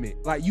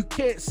movement. Like, you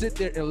can't sit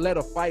there and let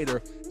a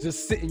fighter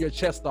just sit in your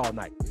chest all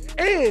night.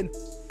 And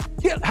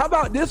yeah, how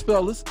about this,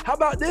 fellas? How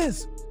about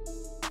this?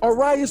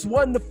 Arias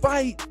won the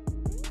fight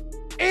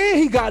and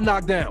he got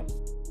knocked down.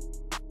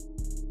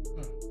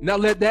 Now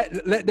let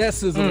that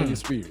sizzle in your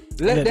spirit.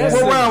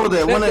 What round was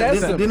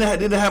that? Didn't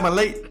it have a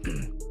late?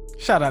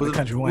 Shout out to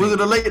Country Wayne. Was it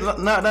a late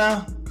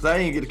knockdown? Because I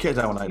didn't get to catch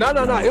that one.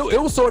 No.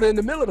 It was sort of in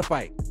the middle of the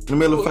fight. In the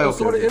middle of the fight. It was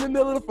sort of in the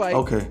middle of the fight.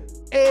 Okay.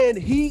 And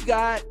he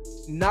got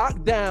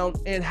knocked down.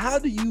 And how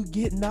do you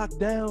get knocked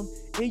down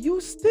and you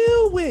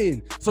still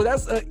win? So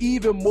that's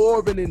even more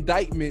of an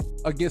indictment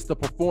against the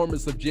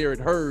performance of Jarrett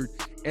Hurd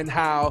and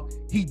how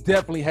he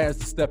definitely has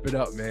to step it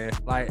up, man.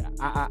 Like,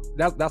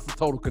 that's a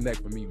total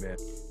connect for me, man.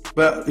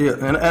 But yeah,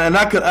 and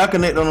I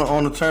connect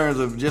on the terms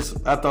of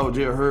just I thought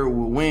Jarrett Hurd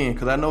would win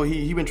because I know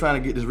he been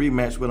trying to get this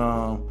rematch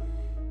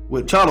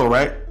with Charlo,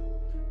 right?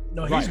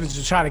 No, he's been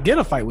just trying to get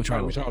a fight with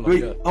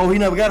Charlo. Oh, he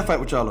never got a fight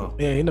with Charlo.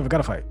 Yeah, he never got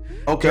a fight.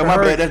 Okay, Jarrett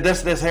Hurd, bad.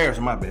 That's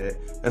Harrison. My bad.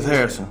 That's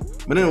Harrison.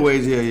 But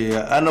anyways,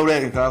 yeah, I know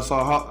that because I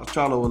saw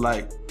Charlo was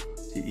like,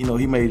 he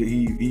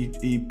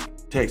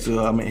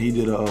texted. I mean, he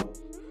did a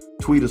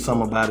tweet or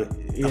something about it.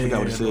 I forgot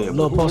what he said. A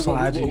little post on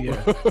IG. Yeah.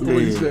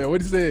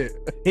 What he said?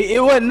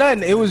 It wasn't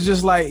nothing. It was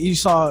just like you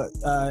saw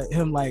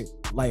him like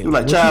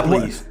child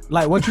please.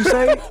 Like what you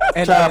say?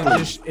 And child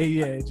please.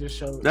 It just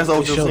showed. That's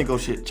Ocho Cinco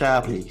shit.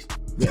 Child please.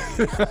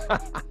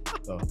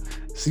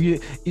 So you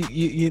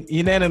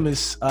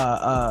unanimous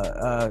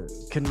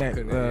connect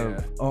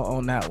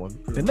on that one.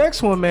 The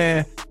next one,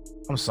 man.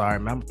 I'm sorry,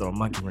 man. I'm gonna throw a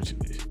monkey wrench in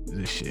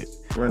this shit.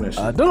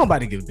 Don't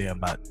nobody give a damn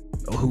about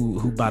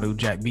who Badu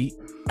Jack beat.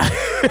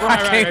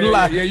 I can't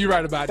lie. Yeah, you're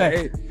right about that.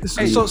 Hey.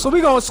 So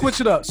we gonna switch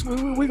it up.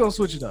 We gonna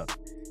switch it up.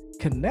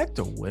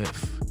 Connector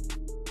with.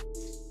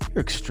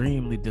 You're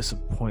extremely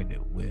disappointed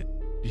with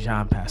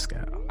Jean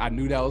Pascal. I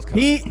knew that was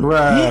coming. He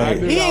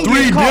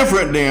 3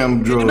 different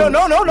damn drugs. No.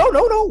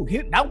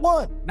 Not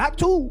 1, not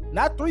 2,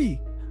 not 3,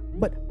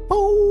 but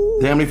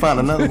 4. Damn, he found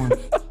another one.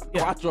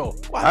 Quattro.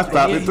 I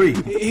stopped at 3.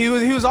 He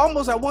was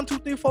almost at 1, 2,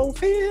 3, 4,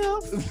 5. You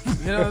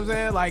know what I'm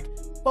saying? Like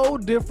 4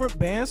 different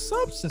banned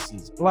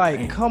substances.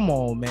 Like, come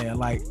on, man.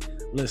 Like,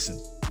 listen.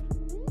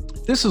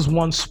 This is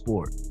one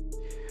sport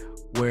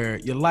where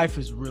your life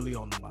is really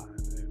on the line,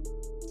 man.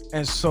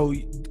 And so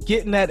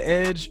getting that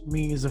edge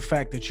means the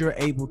fact that you're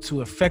able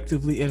to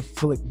effectively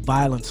inflict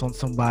violence on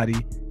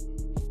somebody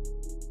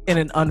in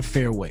an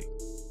unfair way.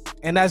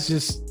 And that's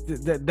just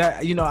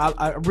that you know,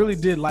 I really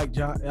did like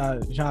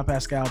Jean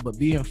Pascal, but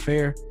being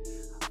fair,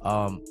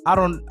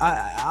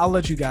 I'll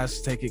let you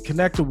guys take it.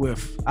 Connected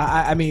with,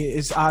 I mean,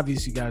 it's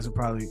obvious you guys are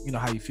probably, you know,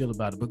 how you feel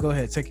about it, but go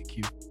ahead, take it,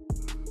 Q.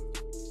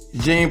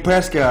 Jean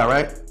Pascal,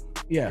 right?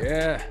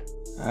 Yeah.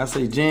 I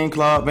say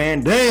Jean-Claude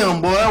Van Damme,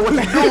 boy. What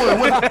you doing?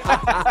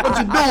 What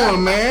you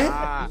doing,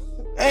 man?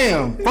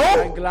 Damn,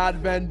 Jean-Claude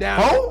Van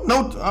Damme. Oh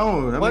no,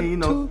 I mean, you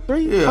know, 1, 2,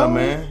 3, yeah, 4.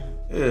 man.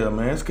 Yeah,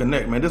 man. It's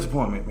connect, man.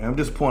 Disappointment, man. I'm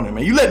disappointed,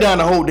 man. You let down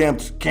the whole damn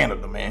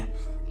Canada, man.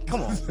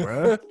 Come on,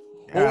 bro.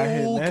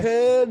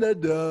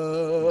 Canada.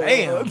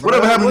 Damn.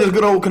 Whatever happened to this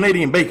good old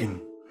Canadian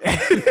bacon?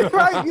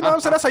 Right? You know what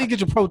I'm saying? That's how you get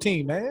your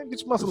protein, man.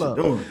 Get your muscle up.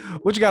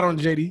 What you got on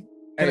JD?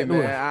 Hey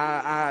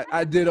man,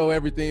 I ditto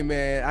everything,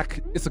 man.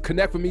 It's a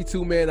connect for me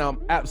too, man. I'm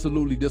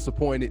absolutely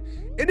disappointed.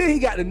 And then he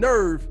got the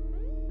nerve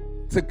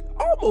to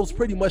almost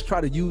pretty much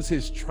try to use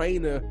his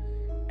trainer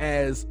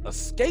as a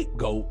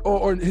scapegoat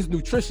or his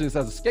nutritionist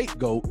as a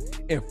scapegoat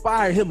and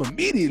fire him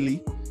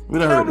immediately.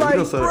 I'm like,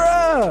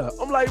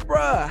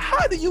 bruh,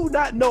 how do you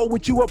not know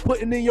what you are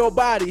putting in your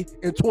body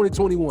in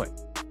 2021?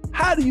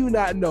 How do you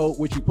not know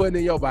what you're putting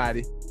in your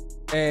body?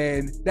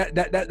 And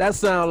that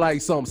sounds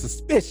like something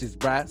suspicious,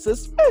 bruh.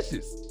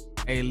 Suspicious.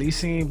 Hey, at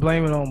least he ain't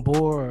blaming on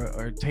boar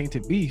or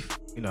tainted beef.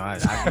 You know, I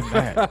get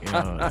mad. You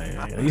know,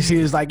 at least he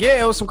was like,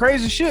 yeah, it was some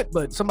crazy shit,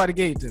 but somebody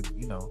gave it to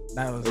me. You know,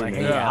 that was like,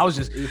 hey, I was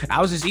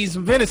just eating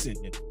some venison.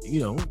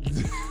 You know,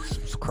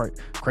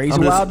 crazy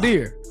wild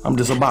deer. I'm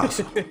just a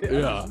boxer.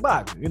 Yeah,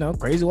 boxer. You know,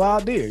 crazy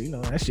wild deer. You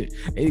know that shit.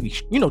 They be,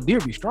 you know,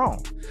 deer be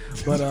strong.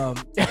 But all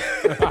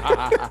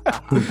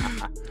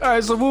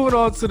right. So moving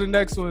on to the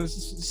next one.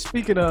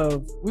 Speaking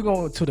of, we're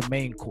going to the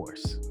main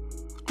course.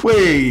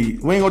 Wait,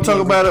 we ain't gonna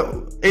talk about it.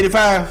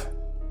 85.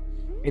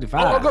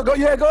 85. Go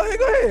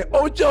ahead.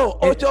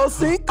 Ocho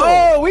Cinco.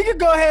 Oh, we can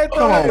go ahead.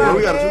 Come on, bro.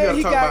 We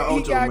gotta talk about Ocho,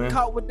 He got man.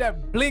 caught with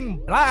that bling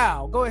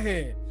blow. Go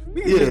ahead.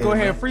 We can just go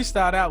ahead and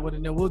freestyle out with it,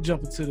 and then we'll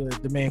jump into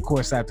the main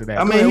course after that.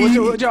 I mean,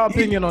 what's your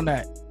opinion on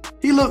that?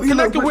 He looked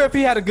the whip.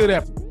 He had a good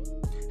effort.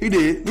 He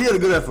did. He had a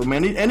good effort,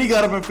 man. He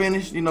got up and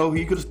finished. You know,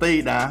 he could have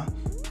stayed down.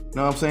 You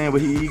know what I'm saying?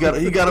 But he got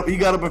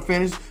up and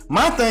finished.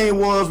 My thing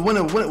was when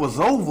it was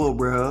over,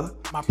 bro.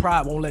 My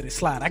pride won't let it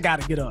slide. I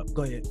gotta get up.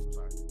 Go ahead.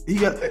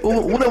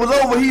 When it was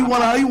over, he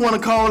wanna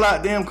call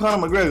out damn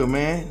Conor McGregor,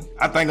 man.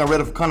 I think I'm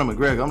ready for Conor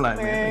McGregor. I'm like,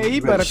 man, he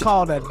better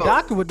call that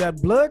doctor with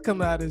that blood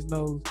coming out his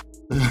nose.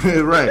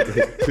 Right.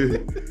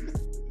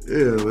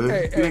 Yeah,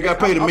 man. He got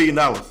paid $1 million.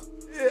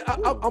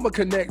 I'm gonna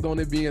connect on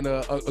it being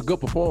a good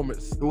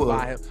performance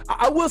by him.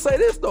 I will say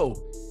this though.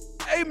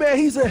 Hey man,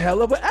 he's a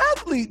hell of an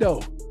athlete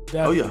though.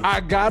 Oh yeah.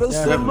 I gotta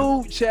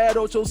salute Chad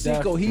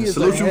Ochocinco. He is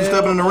salute you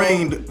stepping in the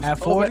ring at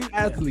 40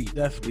 athlete.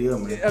 Definitely. Yeah,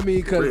 man. I mean,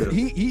 because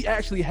he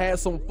actually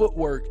has some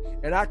footwork,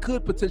 and I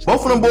could potentially.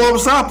 Both of them boys were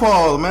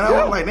southpaws, man. I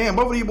was like, damn,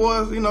 both of these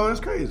boys, you know,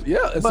 that's crazy.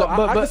 Yeah, so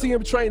I can see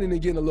him training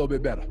and getting a little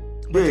bit better.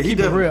 But to keep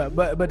it real,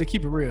 but to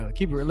keep it real, I'm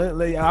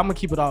gonna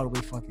keep it all the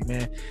way funky,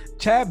 man.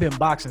 Chad been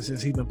boxing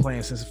since he's been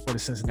playing for the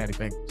Cincinnati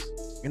Bengals.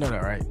 You know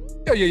that, right?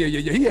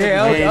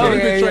 Yeah. I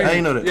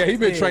ain't know that. Yeah, he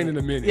been training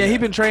a minute. Yeah, he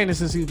been training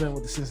since he's been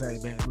with the Cincinnati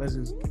Bengals. Let's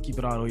just keep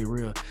it all the way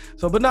real.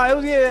 So, but no, it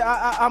was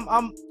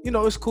I'm you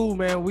know, it's cool,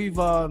 man. We've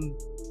in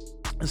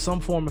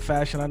some form or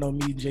fashion. I know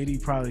me and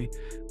JD probably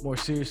more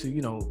seriously,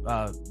 you know,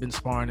 been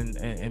sparring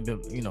and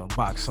been, you know,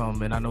 box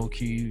some, and I know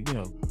Q, you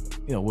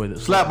know, with it.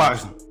 Slap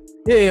boxing.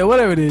 Yeah,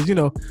 whatever it is, you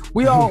know,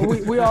 we all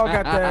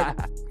got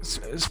that.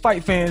 It's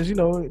fight fans, you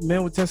know,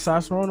 men with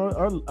testosterone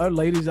or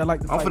ladies that like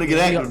to fight. I'm finna get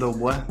active though,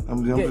 boy.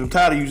 I'm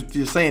tired of you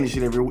just saying this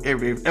shit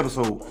every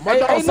episode. My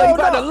dog say you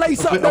about to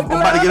lace up. I'm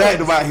about to get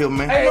active out here,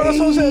 man. Hey, that's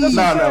what I'm saying.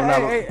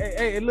 No.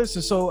 Hey,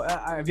 listen. So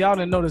if y'all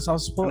didn't notice, I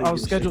was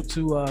scheduled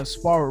to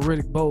spar with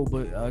Riddick Bowe,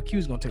 but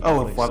Q's gonna take.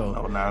 Oh fuck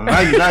no! Now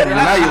you.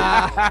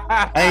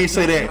 I ain't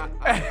say that.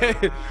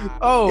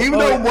 Even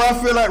though, boy, I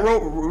feel like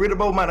Riddick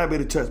Bowe might not be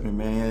able to touch me,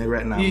 man,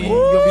 right now, man.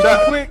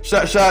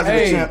 Shout to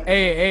the champ.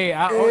 Hey,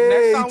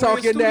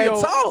 talking that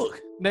talk.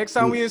 Next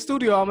time we in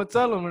studio, I'm gonna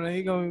tell him, and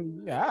he gonna.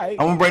 All right.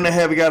 I'm gonna bring that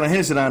heavy guy to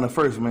Henderson down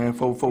first, man.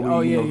 Before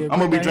we, I'm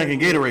gonna be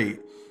drinking Gatorade.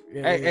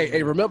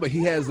 Hey, remember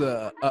he has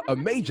a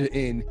major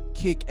in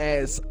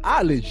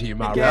kick-assology,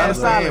 my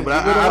right? But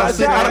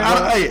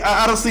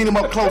I done seen him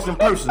up close in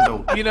person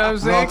though. You know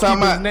what I'm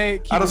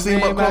saying? Keep his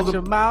name out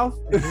your mouth,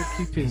 and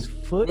keep his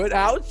foot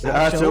out your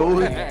That's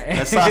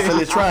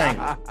isosceles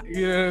triangle.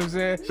 You know what I'm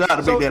saying? Shout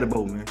out to Big Daddy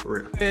Bowe, man, for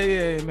real.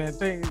 Yeah, man.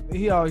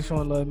 He always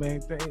showing love,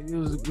 man.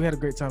 We had a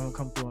great time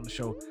come through on the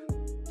show.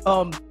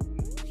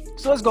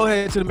 So let's go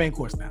ahead to the main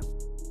course now.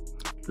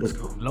 Let's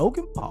go.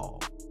 Logan Paul,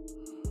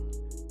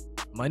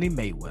 Money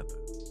Mayweather.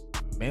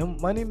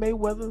 Money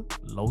Mayweather,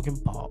 Logan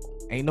Paul.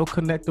 Ain't no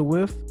connector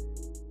with.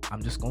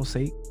 I'm just gonna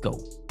say go.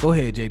 Go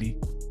ahead, JD.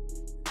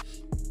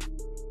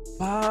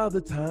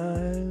 Father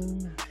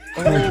time.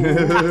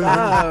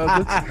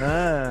 Father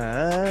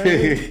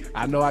time.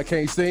 I know I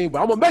can't sing,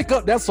 but I'm gonna make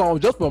up that song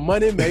just for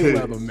Money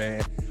Mayweather,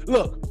 man.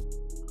 Look,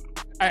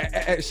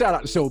 shout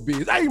out to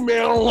Showbiz. Hey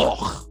man,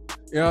 look.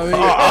 You know what I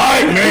mean? All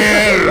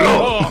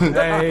right,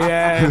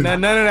 man. Hey,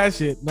 none of that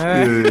shit,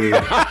 man.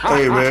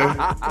 Hey, man.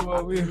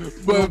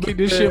 We're gonna keep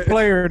this shit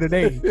player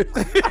today.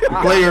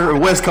 Player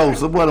West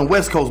Coast. That's what on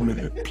West Coast,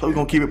 man. We're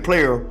gonna keep it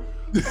player.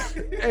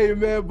 Hey,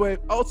 man,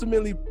 but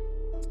ultimately,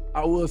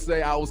 I will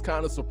say I was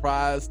kind of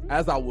surprised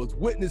as I was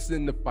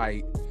witnessing the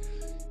fight.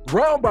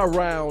 Round by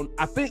round,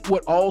 I think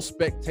what all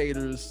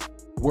spectators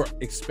were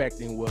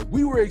expecting was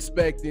we were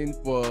expecting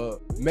for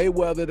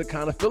Mayweather to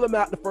kind of fill him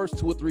out the first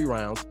 2 or 3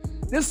 rounds.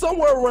 Then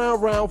somewhere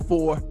around round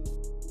 4,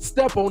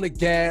 step on the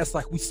gas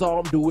like we saw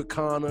him do with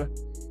Conor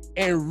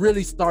and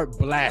really start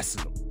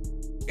blasting him.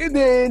 And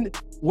then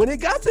when it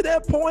got to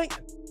that point,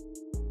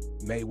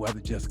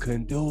 Mayweather just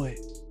couldn't do it.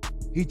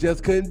 He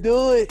just couldn't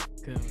do it.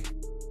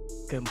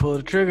 Couldn't pull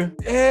the trigger.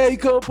 Yeah, he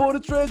couldn't pull the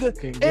trigger.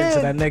 Couldn't get to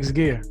that next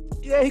gear.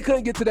 Yeah, he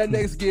couldn't get to that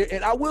next gear.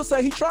 And I will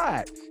say he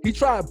tried.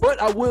 But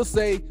I will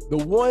say the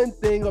one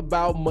thing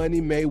about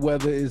Money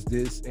Mayweather is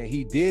this, and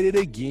he did it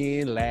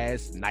again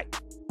last night.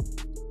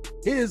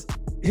 His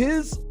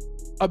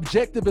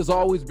objective has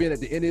always been at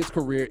the end of his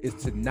career is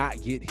to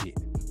not get hit.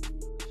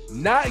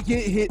 Not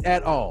get hit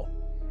at all.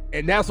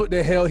 And that's what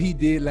the hell he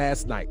did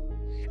last night.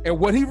 And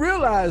what he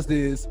realized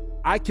is,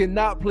 I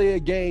cannot play a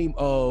game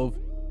of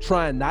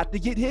trying not to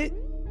get hit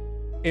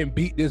and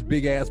beat this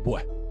big ass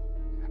boy.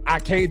 I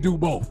can't do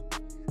both.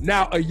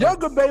 Now, a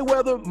younger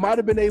Mayweather might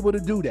have been able to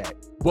do that.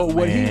 But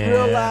what he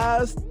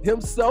realized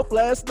himself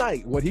last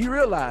night,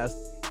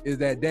 is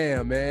that,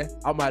 damn, man,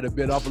 I might have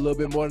bit off a little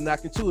bit more than I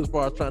can chew as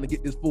far as trying to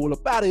get this fool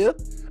up out of here.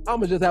 I'm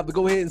going to just have to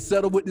go ahead and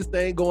settle with this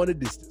thing going the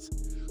distance.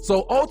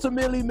 So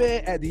ultimately,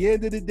 man, at the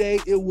end of the day,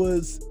 it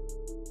was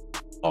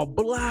a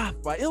blah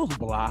fight. It was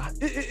blah.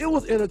 It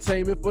was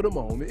entertainment for the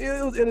moment.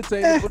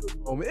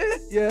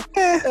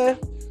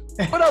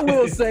 But I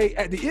will say,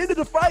 at the end of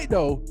the fight,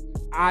 though,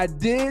 I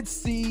did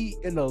see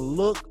in the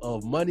look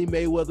of Money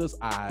Mayweather's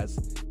eyes,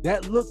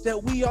 that look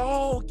that we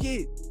all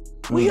get.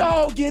 We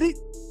all get it.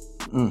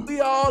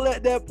 We all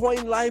at that point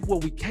in life where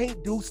we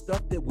can't do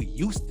stuff that we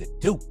used to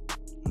do.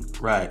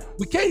 Right.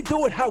 We can't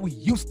do it how we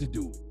used to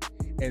do it.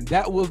 And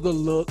that was the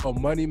look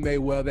of Money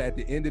Mayweather at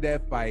the end of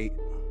that fight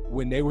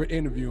when they were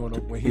interviewing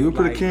him. When he was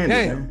pretty like, candid,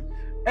 damn, man.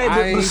 Hey,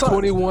 I ain't son,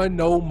 21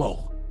 no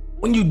more.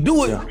 when you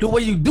do it, the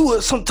way you do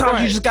it,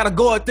 sometimes you just gotta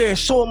go out there and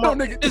show them,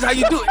 nigga. this is how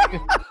you do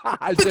it.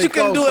 But you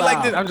can do it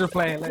like this. I'm just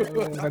playing.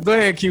 Go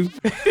ahead, Q.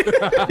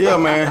 Yeah,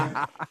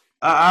 man.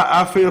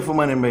 I feel for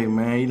Money May,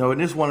 man. You know,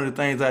 and this is one of the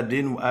things I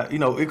didn't.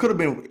 it could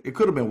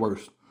have been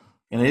worse.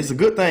 And it's a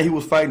good thing he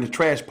was fighting the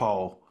trash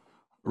Paul.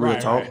 Real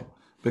talk. Right.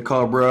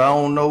 Because, bro, I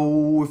don't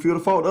know if you'd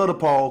have fought the other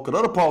Paul, because the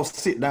other Paul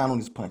sit down on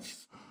his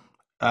punches.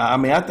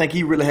 I think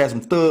he really has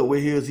some thud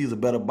with his. He's a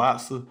better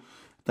boxer.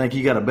 I think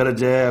he got a better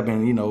jab.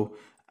 And, you know,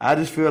 I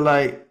just feel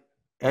like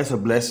that's a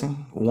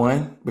blessing,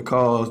 one,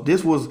 because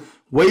this was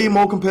way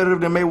more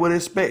competitive than Mayweather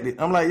expected.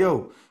 I'm like,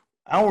 yo,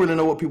 I don't really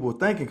know what people were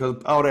thinking,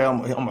 because all that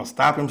I'm going to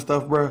stop him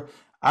stuff, bro.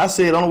 I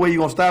said the only way you're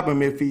going to stop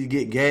him if he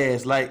get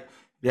gassed. Like,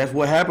 that's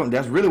what happened.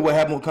 That's really what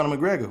happened with Conor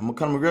McGregor. When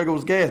Conor McGregor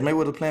was gassed,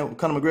 Mayweather playing with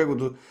Conor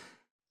McGregor.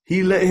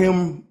 He let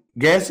him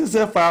gas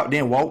himself out,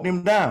 then walked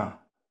him down.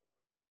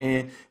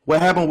 And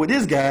what happened with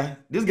this guy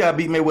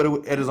beat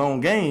Mayweather at his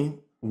own game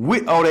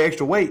with all the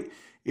extra weight,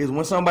 is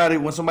when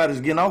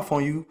somebody's getting off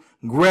on you,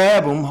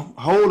 grab him,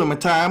 hold him,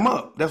 and tie him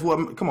up. That's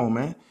what. Come on,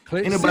 man.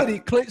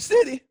 Clinch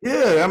City.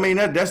 Yeah, I mean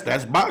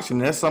that's boxing.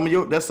 That's some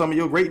of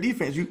your great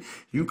defense.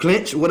 You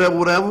clinch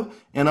whatever,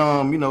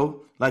 and you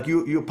know, like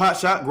you pot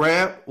shot,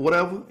 grab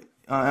whatever.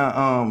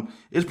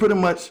 It's pretty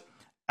much.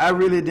 I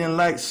really didn't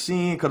like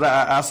seeing, because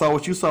I saw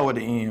what you saw at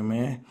the end,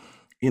 man.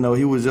 You know,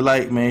 he was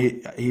like,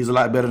 man, he's a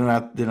lot better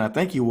than I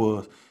think he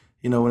was.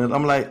 You know, and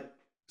I'm like,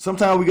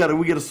 sometimes we get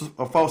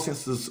a false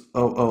sense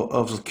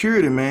of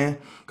security, man,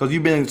 because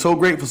you've been so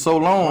great for so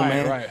long,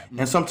 man. Right.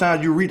 And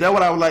sometimes you reach. That's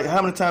what I was like.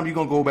 How many times you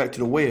gonna go back to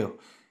the well?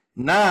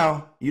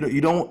 Now you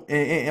don't.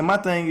 And my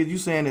thing is, you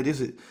saying that this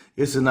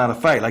is not a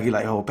fight. Like you're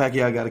like, oh,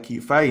 Pacquiao got to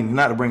keep fighting,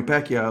 not to bring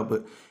Pacquiao,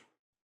 but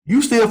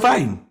you still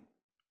fighting.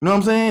 You know what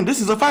I'm saying?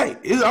 This is a fight.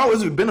 It's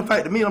always been a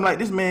fight to me. I'm like,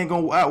 this man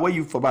gonna outweigh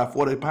you for about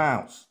 40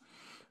 pounds.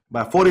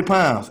 About 40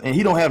 pounds. And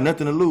he don't have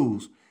nothing to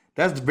lose.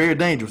 That's very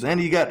dangerous. And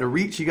he got the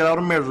reach, he got all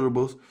the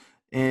measurables.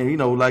 And, you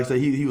know, like I said,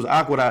 he was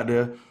awkward out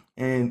there.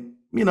 And,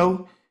 you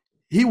know,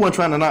 he wasn't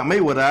trying to knock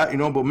Mayweather out, you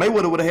know, but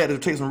Mayweather would have had to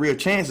take some real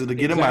chances to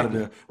get him out of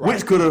there. Right.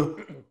 Which could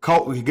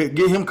have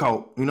get him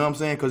caught. You know what I'm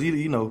saying? Because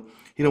he don't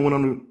went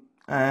on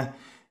the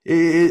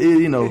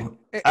you know.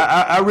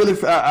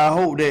 I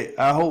hope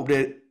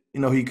that you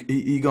know,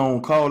 he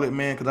gonna call it,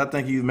 man, because I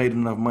think he's made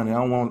enough money. I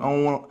don't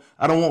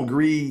want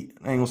greed.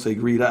 I ain't gonna say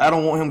greed. I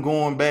don't want him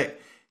going back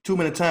too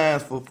many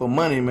times for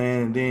money,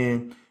 man, and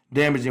then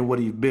damaging what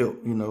he built,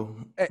 you know.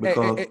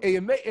 Because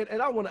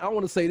and I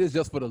want to say this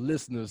just for the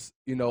listeners,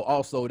 you know,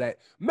 also that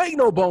make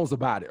no bones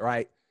about it,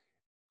 right?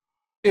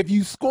 If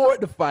you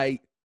scored the fight,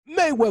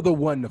 Mayweather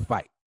won the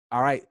fight.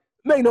 All right,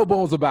 make no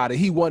bones about it.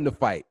 He won the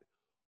fight.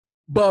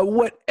 But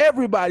what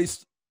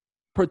everybody's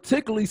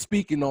particularly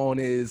speaking on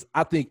is,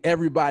 I think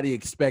everybody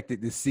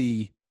expected to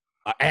see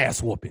an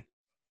ass whooping,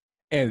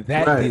 and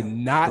that did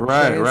not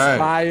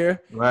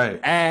transpire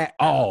at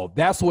all.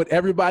 That's what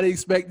everybody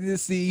expected to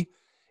see,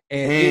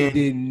 and it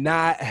did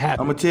not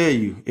happen. I'm gonna tell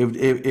you,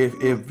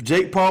 if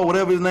Jake Paul,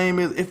 whatever his name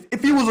is,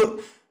 if he was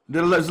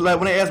like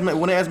when they asked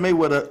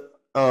Mayweather,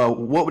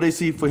 what would they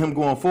see for him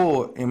going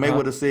forward, and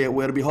Mayweather said,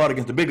 well, it'll be hard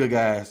against the bigger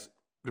guys.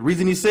 The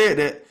reason he said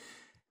that,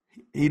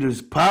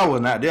 his power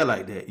not there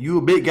like that. You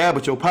a big guy,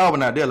 but your power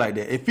not there like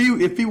that. If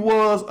he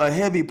was a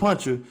heavy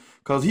puncher,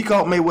 because he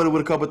caught Mayweather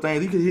with a couple of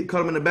things. He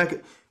caught him in the back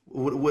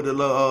with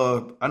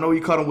the I know he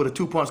caught him with a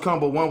 2-punch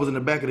combo. One was in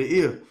the back of the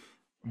ear.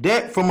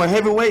 That from a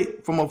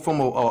heavyweight, from a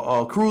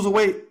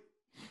cruiserweight,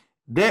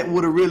 that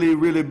would have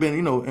really been,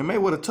 you know. And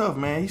Mayweather tough,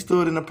 man. He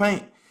stood in the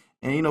paint,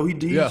 and you know he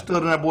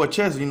stood in that boy's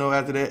chest, you know.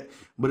 After that,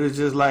 but it's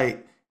just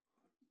like,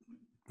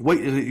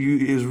 weight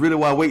is really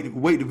why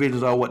weight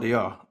divisions are what they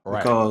are.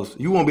 Right. Because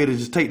you won't be able to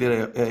just take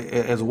that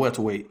as a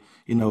welterweight.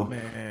 You know,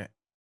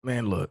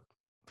 Man, look.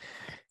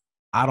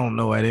 I don't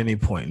know at any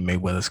point in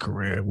Mayweather's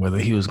career whether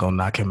he was gonna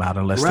knock him out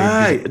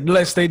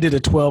unless they did a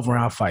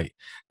 12-round fight.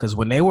 Because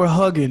when they were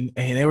hugging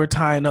and they were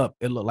tying up,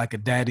 it looked like a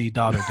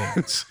daddy-daughter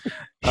dance.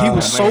 He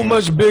was so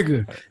much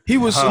bigger. He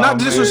was not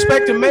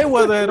disrespecting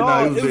Mayweather at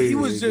all. He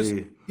was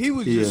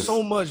just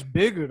so much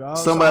bigger, dog.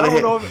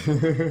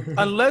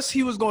 Unless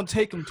he was gonna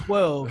take him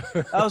 12,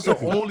 that was the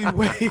only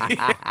way.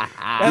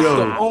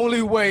 The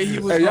only way he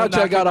was. Hey, y'all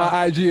check out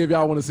our IG if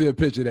y'all want to see a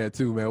picture of that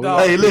too, man.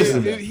 Dog, hey,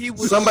 listen, he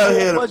was so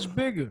much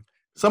bigger.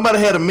 Somebody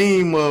had a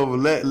meme of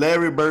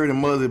Larry Bird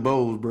and Muzzy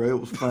Bowles, bro. It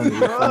was funny.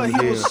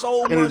 He was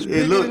so much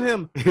bigger than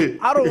him.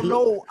 I don't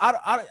know.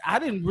 I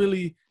didn't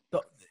really.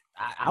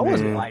 I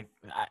wasn't like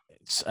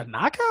a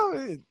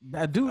knockout.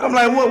 That dude. I'm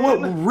like,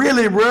 what?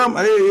 Really, bro?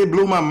 It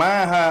blew my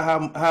mind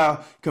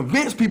how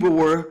convinced people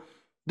were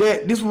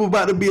that this was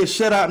about to be a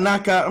shutout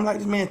knockout. I'm like,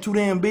 this man too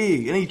damn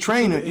big, and he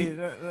training.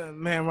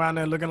 Man around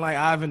there looking like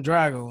Ivan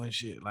Drago and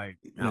shit. Like,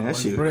 man, that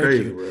shit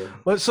crazy, bro.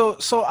 But so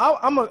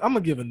I'm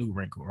gonna give a new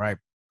wrinkle, right?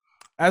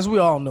 As we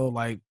all know,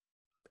 like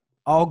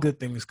all good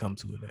things come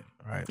to an end,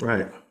 right?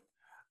 Right.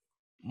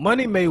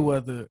 Money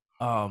Mayweather,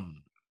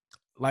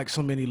 like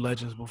so many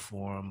legends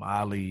before him,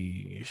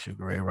 Ali,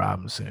 Sugar Ray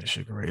Robinson,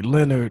 Sugar Ray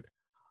Leonard,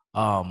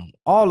 all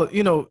of,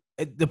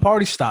 the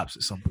party stops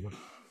at some point.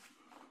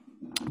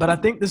 But I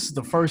think this is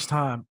the first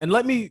time, and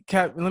let me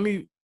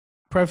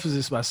preface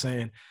this by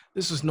saying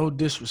this is no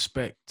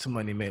disrespect to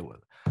Money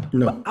Mayweather.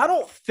 No. But I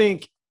don't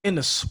think in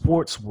the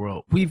sports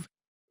world we've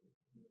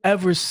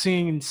ever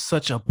seen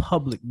such a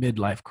public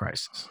midlife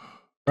crisis,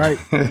 right?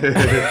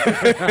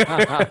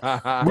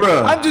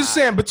 Bruh. I'm just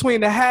saying,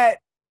 between the hat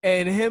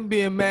and him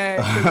being mad,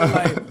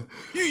 like,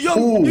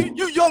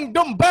 you young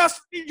dumb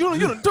bastard, you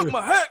done took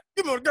my hat,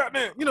 give me a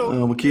goddamn,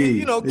 I'm a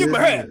kid. Give me a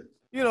hat,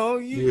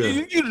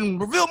 you didn't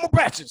reveal my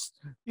patches,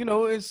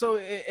 and so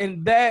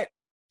and that.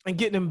 And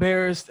getting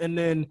embarrassed, and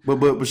then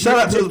but shout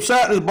out to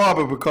this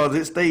barber because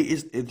it's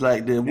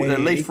like the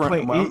lace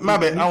front. My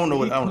bad, I don't know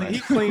what I don't know.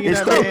 It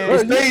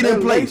stayed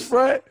in place.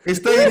 It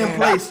stayed in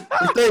place.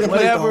 It stayed in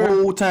place the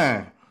whole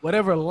time.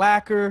 Whatever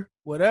lacquer,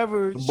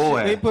 whatever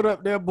shit they put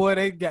up there, boy,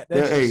 they got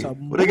that.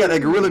 They got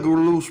that Gorilla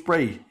Glue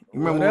spray.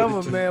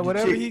 Whatever,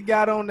 whatever he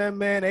got on that,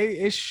 man,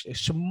 it's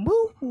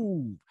smooth.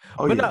 Oh,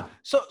 but yeah. no,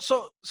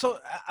 so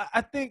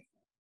I think,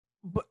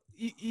 but.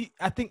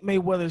 I think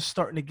Mayweather's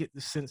starting to get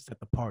the sense that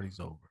the party's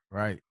over,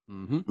 right?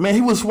 Mm-hmm. Man, he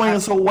was swinging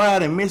so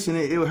wide and missing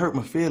it. It would hurt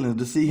my feelings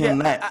to see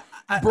him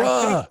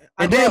bruh.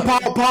 And then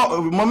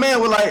Paul, my man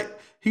was like,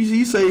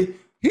 he say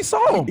he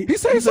saw him. He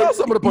said he saw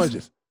some of the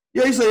punches.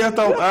 Yeah, he said I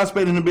thought I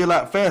expected him to be a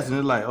lot faster. And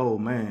it's like, oh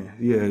man,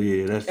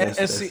 yeah,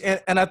 that's.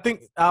 And I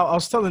think I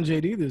was telling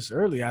JD this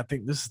earlier. I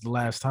think this is the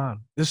last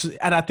time.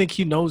 And I think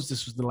he knows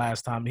this was the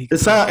last time. It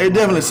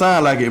definitely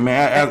sounded like it,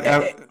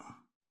 man.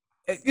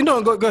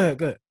 Go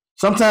ahead.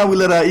 Sometimes we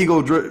let our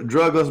ego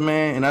drug us,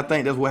 man, and I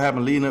think that's what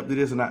happened leading up to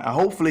this. And I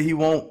hopefully he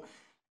won't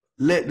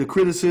let the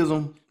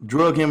criticism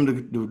drug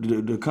him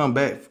to come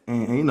back.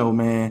 And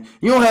man,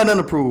 you don't have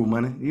nothing to prove,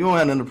 money. You don't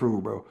have nothing to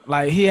prove, bro.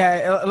 Like he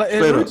had,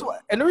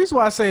 and the reason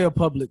why I say a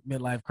public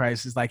midlife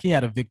crisis, like he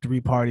had a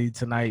victory party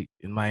tonight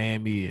in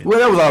Miami. Well,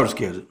 that was already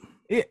scheduled.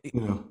 Did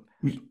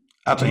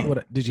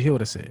you hear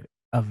what I said?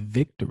 A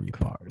victory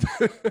party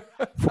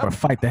for a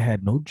fight that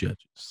had no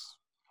judges.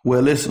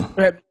 Well, listen.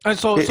 And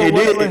so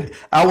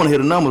I want to hear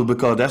the numbers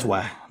because that's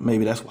why.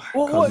 Maybe that's why.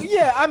 Well,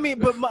 yeah. I mean,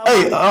 but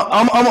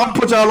I'm gonna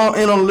put y'all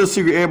in on a little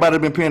secret. Everybody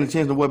been paying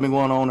attention to what's been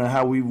going on and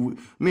how me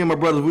and my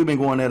brothers, we've been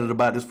going at it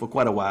about this for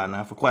quite a while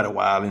now.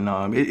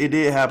 And it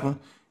did happen.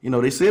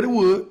 They said it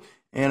would,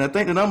 and I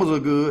think the numbers are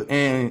good.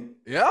 And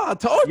yeah, I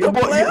told you,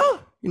 player.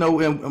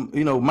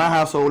 My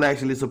household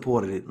actually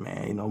supported it,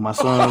 man. My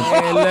son.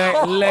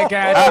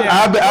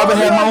 I've been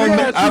having my own.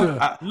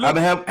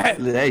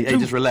 Hey,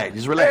 just relax.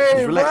 I've been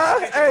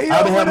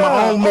having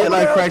my own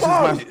midlife crisis.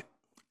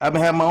 I've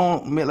been having my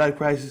own midlife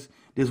crisis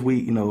this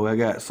week. I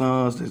got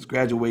sons that's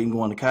graduating,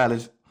 going to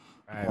college,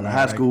 going to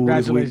high school.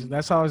 Congratulations.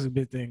 That's always a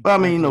big thing. But I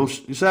mean,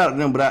 shout out to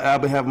them. But I've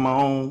been having my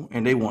own,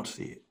 and they want to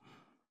see it.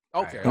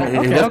 Okay.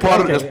 That's part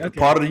of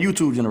the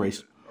YouTube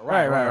generation.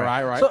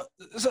 Right.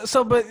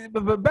 So,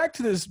 but back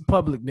to this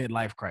public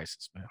midlife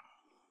crisis, man.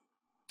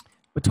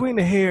 Between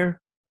the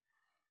hair,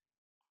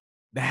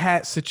 the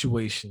hat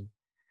situation,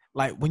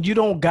 like when you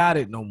don't got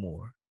it no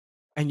more,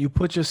 and you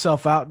put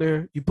yourself out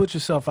there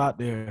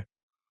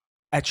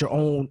at your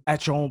own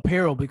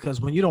peril, because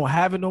when you don't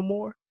have it no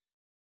more,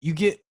 you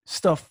get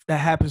stuff that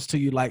happens to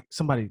you, like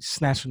somebody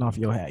snatching off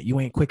your hat. You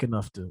ain't quick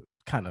enough to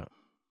kind of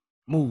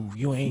move.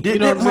 You ain't. You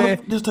know what I'm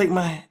saying? Just take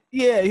my hat.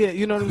 Yeah,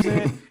 you know what I'm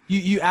saying?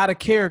 you out of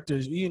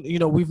characters.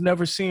 We've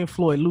never seen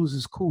Floyd lose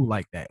his cool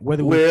like that.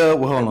 Hold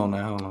on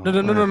now.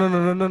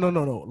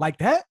 No. Like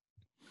that?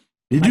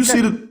 Did you see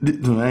I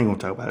ain't gonna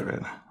talk about it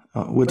right now.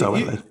 We'll talk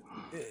about it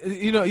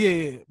later.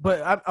 Yeah.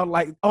 But I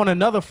like on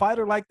another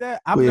fighter like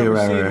that. I've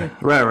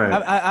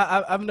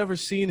never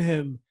seen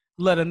him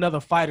let another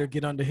fighter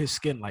get under his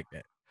skin like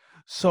that.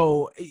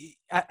 So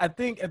I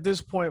think at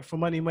this point for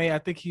Money May, I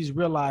think he's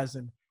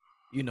realizing,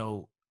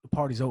 the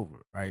party's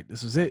over, right?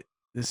 This is it.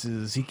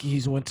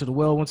 He's went to the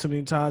well one too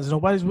many times.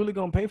 Nobody's really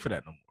gonna pay for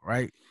that no more,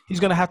 right? He's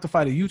gonna have to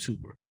fight a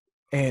YouTuber,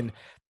 and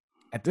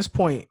at this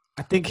point,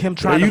 I think him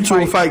trying the to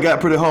YouTube fight got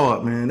pretty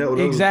hard, man.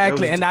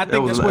 Exactly, and I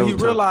think that's what he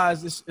tough.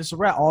 realized. It's a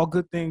wrap. All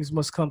good things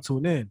must come to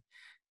an end.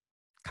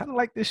 Kind of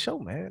like this show,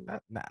 man.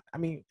 I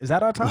mean, is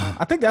that our time?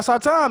 I think that's our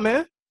time,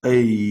 man.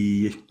 Hey,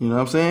 you know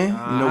what I'm saying?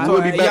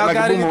 We'll be back y'all like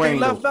got a boomerang. anything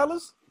left,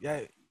 fellas?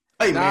 Yeah.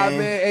 Hey, man.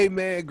 man. Hey,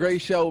 man.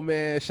 Great show,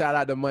 man. Shout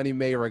out to Money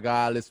May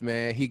regardless,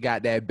 man. He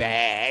got that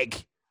bag.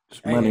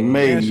 Money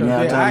May.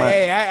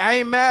 I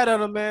ain't mad at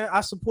him, man.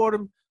 I support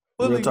him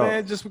fully,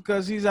 man, just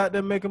because he's out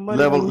there making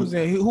money.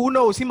 Who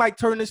knows? He might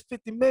turn this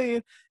 $50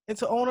 million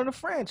into owning a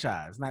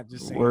franchise, not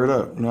just saying. Word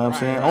up. You know what I'm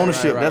saying?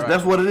 Ownership.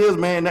 That's what it is,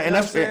 man.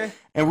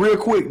 And real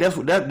quick, that's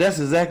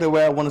exactly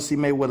where I want to see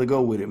Mayweather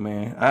go with it,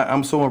 man.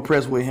 I'm so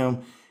impressed with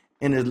him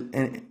in his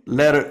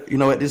latter,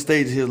 at this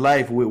stage of his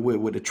life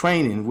with the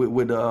training,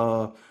 with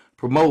the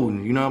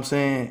promoting, you know what I'm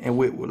saying? And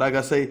with, like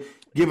I say,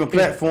 giving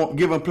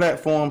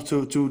platforms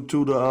to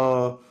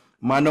the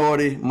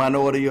minority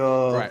media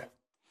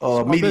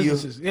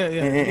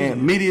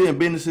and media and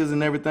businesses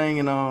and everything,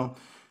 and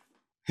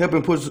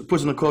helping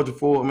pushing the culture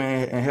forward,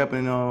 man, and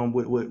helping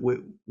with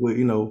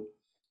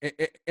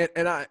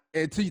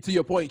And to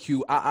your point,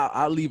 Q,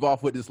 I'll leave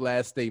off with this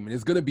last statement.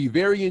 It's going to be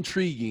very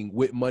intriguing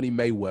with Money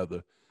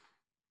Mayweather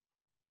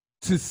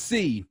to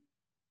see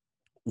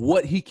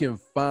what he can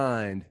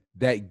find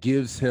that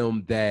gives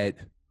him that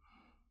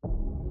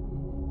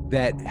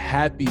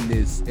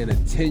happiness and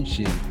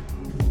attention,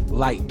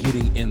 like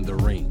getting in the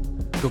ring.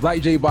 Because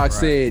like J-Box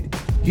said,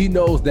 he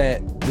knows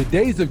that the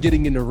days of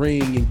getting in the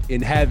ring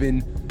and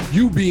having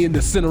you being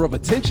the center of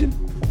attention,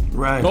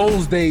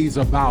 those days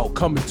are about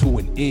coming to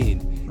an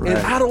end. Right.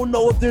 And I don't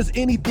know if there's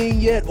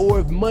anything yet, or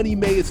if Money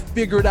May has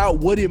figured out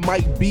what it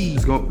might be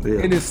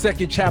in his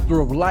second chapter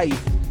of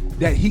life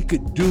that he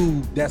could do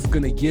that's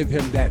going to give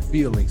him that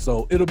feeling.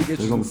 So it'll be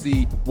interesting to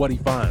see what he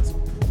finds.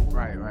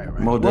 Right.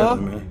 More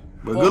definitely, man.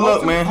 But good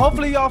luck, man.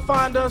 Hopefully y'all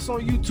find us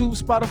on YouTube,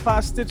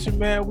 Spotify, Stitcher,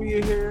 man. We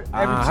are here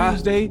every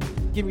Tuesday.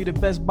 Give me the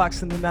best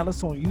boxing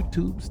analysis on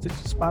YouTube, Stitcher,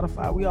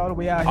 Spotify. We all the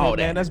way out here,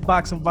 man. That's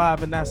Boxing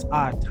Vibe, and that's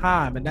our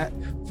time. And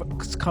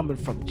that's coming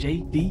from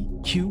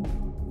JD, Q,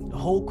 the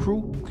whole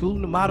crew,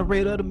 including the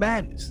moderator of the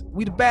madness.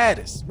 We the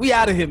baddest. We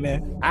out of here,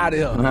 man. Out of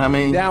here. I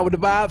mean, down with the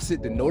vibes,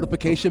 hit the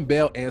notification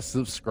bell and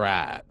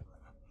subscribe.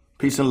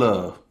 Peace and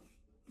love.